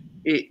do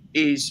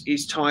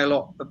is tie a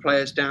lot of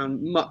players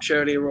down much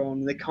earlier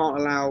on. They can't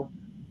allow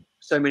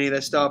so many of their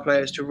star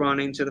players to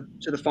run into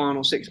the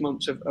final 6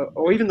 months of,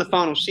 or even the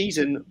final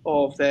season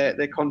of their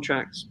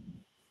contracts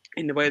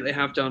in the way that they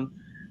have done.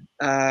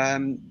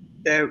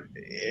 The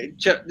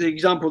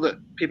example that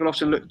people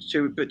often look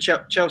to, but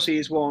Chelsea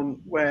is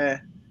one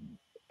where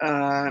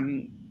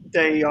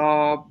they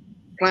are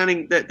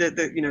planning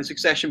the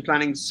succession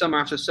planning summer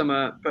after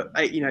summer, but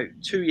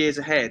 2 years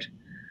ahead.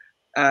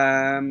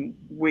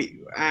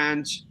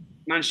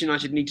 Manchester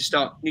United need to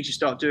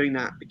start doing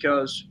that,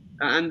 because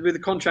and with the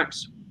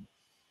contracts,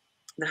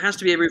 there has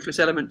to be a ruthless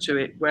element to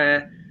it,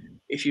 where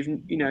if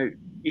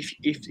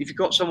you've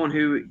got someone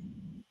who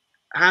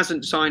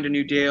hasn't signed a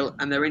new deal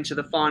and they're into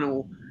the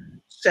final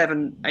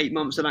 7-8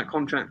 months of that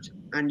contract,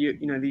 and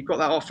you've got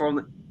that offer on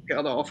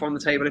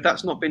the table, if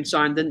that's not been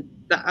signed, then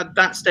at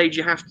that stage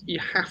you have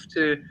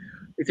to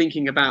be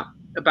thinking about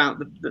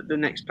the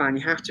next plan.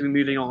 You have to be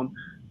moving on.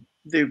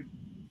 The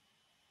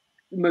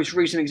most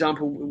recent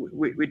example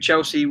with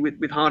Chelsea,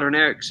 with Harder and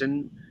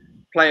Eriksen,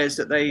 players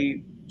that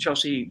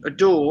Chelsea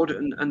adored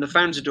and the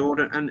fans adored,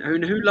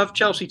 and who loved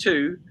Chelsea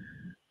too,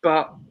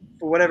 but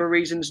for whatever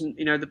reasons,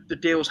 the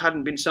deals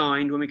hadn't been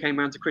signed when we came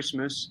around to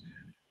Christmas,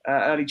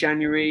 early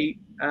January,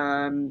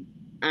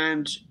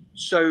 and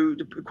so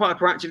quite a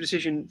proactive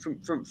decision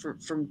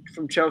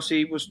from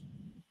Chelsea was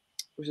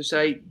to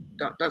say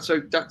that's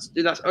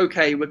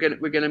okay.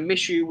 We're gonna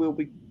miss you.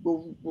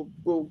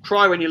 We'll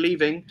cry when you're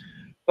leaving,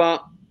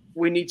 but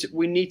we need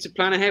to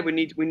plan ahead. We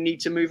need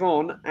to move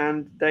on,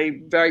 and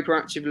they very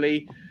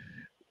proactively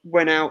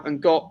went out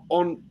and got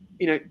on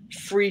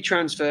free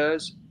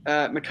transfers,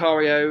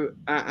 Macario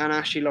and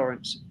Ashley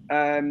Lawrence,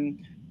 and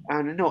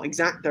not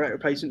exact direct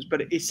replacements,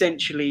 but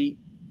essentially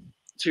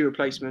 2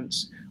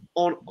 replacements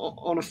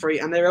on a free,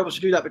 and they were able to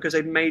do that because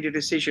they'd made a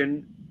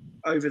decision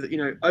over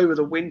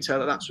the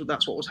winter that's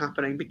what was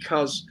happening,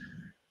 because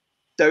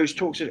those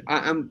talks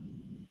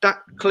that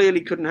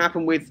clearly couldn't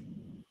happen with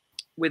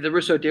the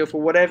Russo deal. For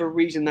whatever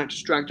reason, that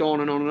just dragged on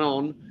and on and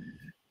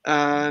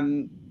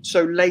on.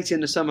 So late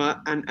in the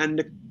summer,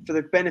 and for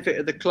the benefit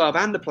of the club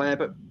and the player,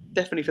 but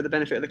definitely for the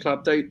benefit of the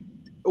club,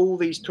 all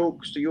these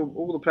talks to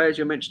all the players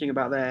you're mentioning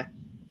about they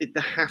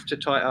have to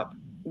tie up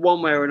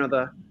one way or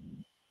another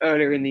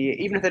earlier in the year.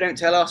 Even if they don't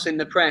tell us in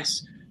the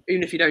press,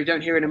 even if you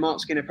don't hear in a Mark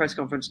Skinner press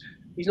conference,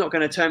 he's not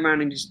going to turn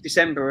around in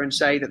December and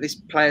say that this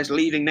player's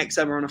leaving next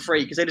summer on a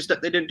free, because they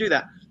didn't do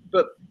that.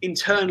 But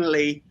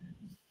internally,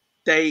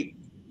 they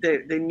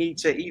need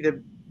to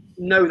either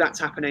know that's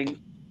happening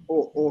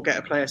or get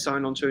a player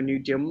signed onto a new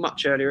deal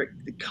much earlier.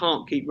 They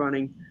can't keep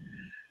running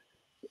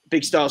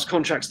big stars'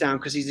 contracts down,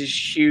 because these are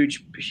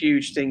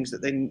huge things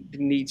that they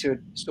need to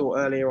sort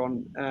earlier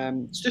on.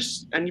 And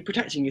you're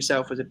protecting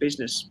yourself as a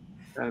business.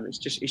 It's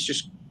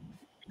just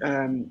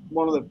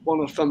one of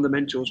the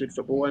fundamentals with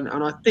football,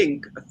 and I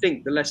think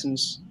the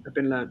lessons have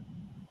been learned.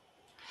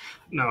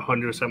 No,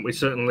 100%. We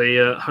certainly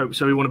hope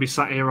so. We want to be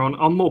sat here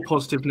on more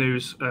positive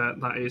news,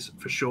 that is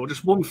for sure.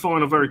 Just one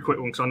final very quick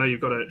one, because I know you've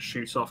got to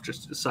shoot off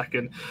just a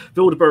second.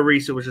 Vilda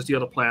Risa was just the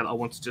other player that I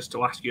wanted just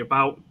to ask you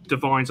about.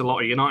 Divines a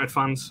lot of United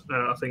fans,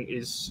 I think,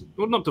 is,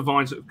 well, not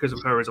divines because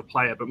of her as a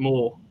player, but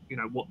more,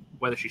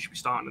 whether she should be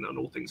starting and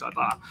all things like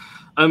that.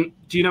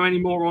 Do you know any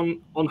more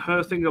on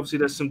her thing? Obviously,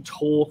 there's some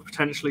talk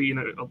potentially,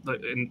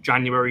 in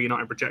January,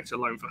 United projected a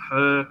loan for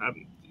her.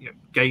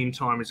 Game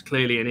time is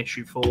clearly an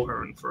issue for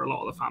her and for a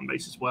lot of the fan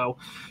base as well.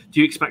 Do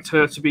you expect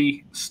her to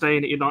be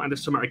staying at United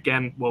this summer?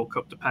 Again, World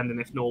Cup depending,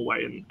 if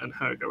Norway and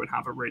her go and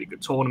have a really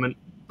good tournament,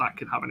 that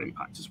could have an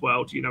impact as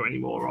well. Do you know any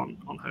more on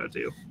her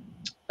deal?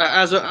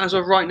 As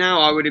of right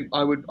now, I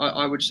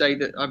would say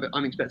that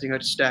I'm expecting her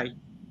to stay.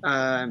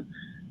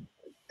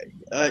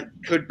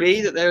 Could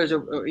be that there is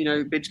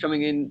bids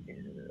coming in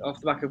off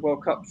the back of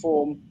World Cup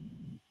form.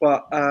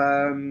 But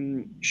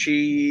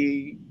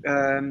she,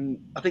 I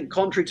think,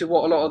 contrary to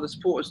what a lot of the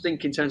supporters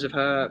think in terms of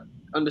her,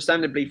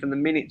 understandably, from the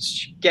minutes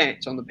she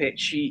gets on the pitch,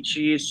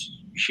 she is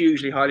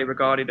hugely highly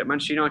regarded at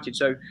Manchester United.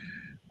 So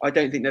I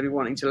don't think they'll be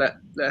wanting to let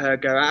her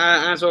go.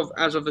 As of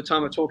the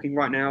time of talking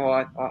right now,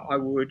 I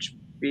would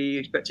be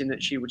expecting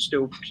that she would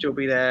still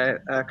be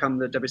there come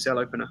the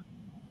WSL opener.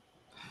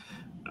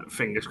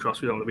 Fingers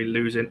crossed we don't want to be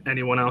losing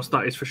anyone else,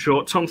 that is for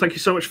sure. Tom, thank you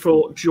so much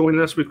for joining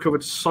us. We've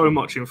covered so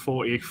much in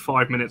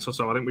 45 minutes or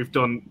so. I think we've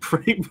done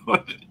pretty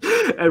much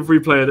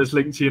every player that's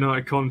linked to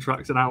United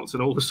contracts and outs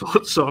and all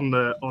sorts on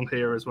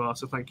here as well.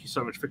 So thank you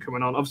so much for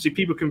coming on. Obviously,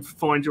 people can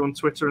find you on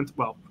Twitter, and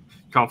well,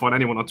 can't find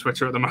anyone on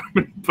Twitter at the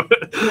moment, but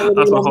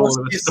that's a whole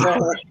other story.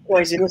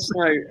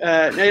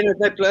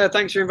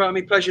 Thanks for inviting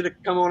me. Pleasure to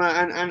come on,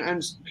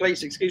 and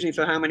please excuse me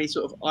for how many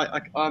sort of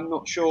I'm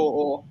not sure,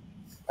 or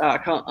I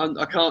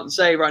can't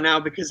say right now,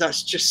 because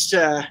that's just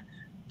I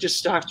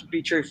have to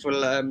be truthful.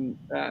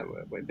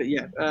 But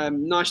yeah,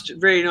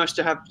 really nice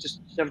to have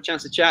a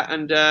chance to chat,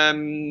 and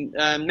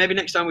maybe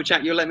next time we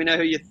chat, you'll let me know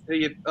who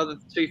your other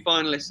 2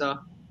 finalists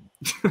are.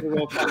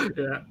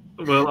 Yeah,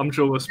 well, I'm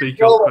sure we'll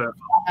speak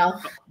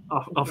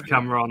off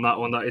camera on that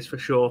one, that is for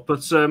sure.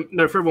 But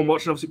no, for everyone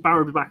watching, obviously Barry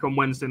will be back on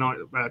Wednesday night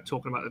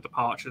talking about the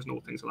departures and all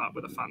things like that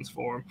with the fans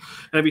forum.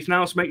 Everything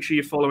else, make sure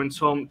you're following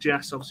Tom,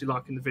 Jess, obviously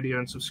liking the video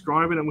and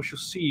subscribing, and we shall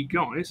see you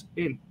guys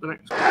in the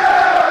next one.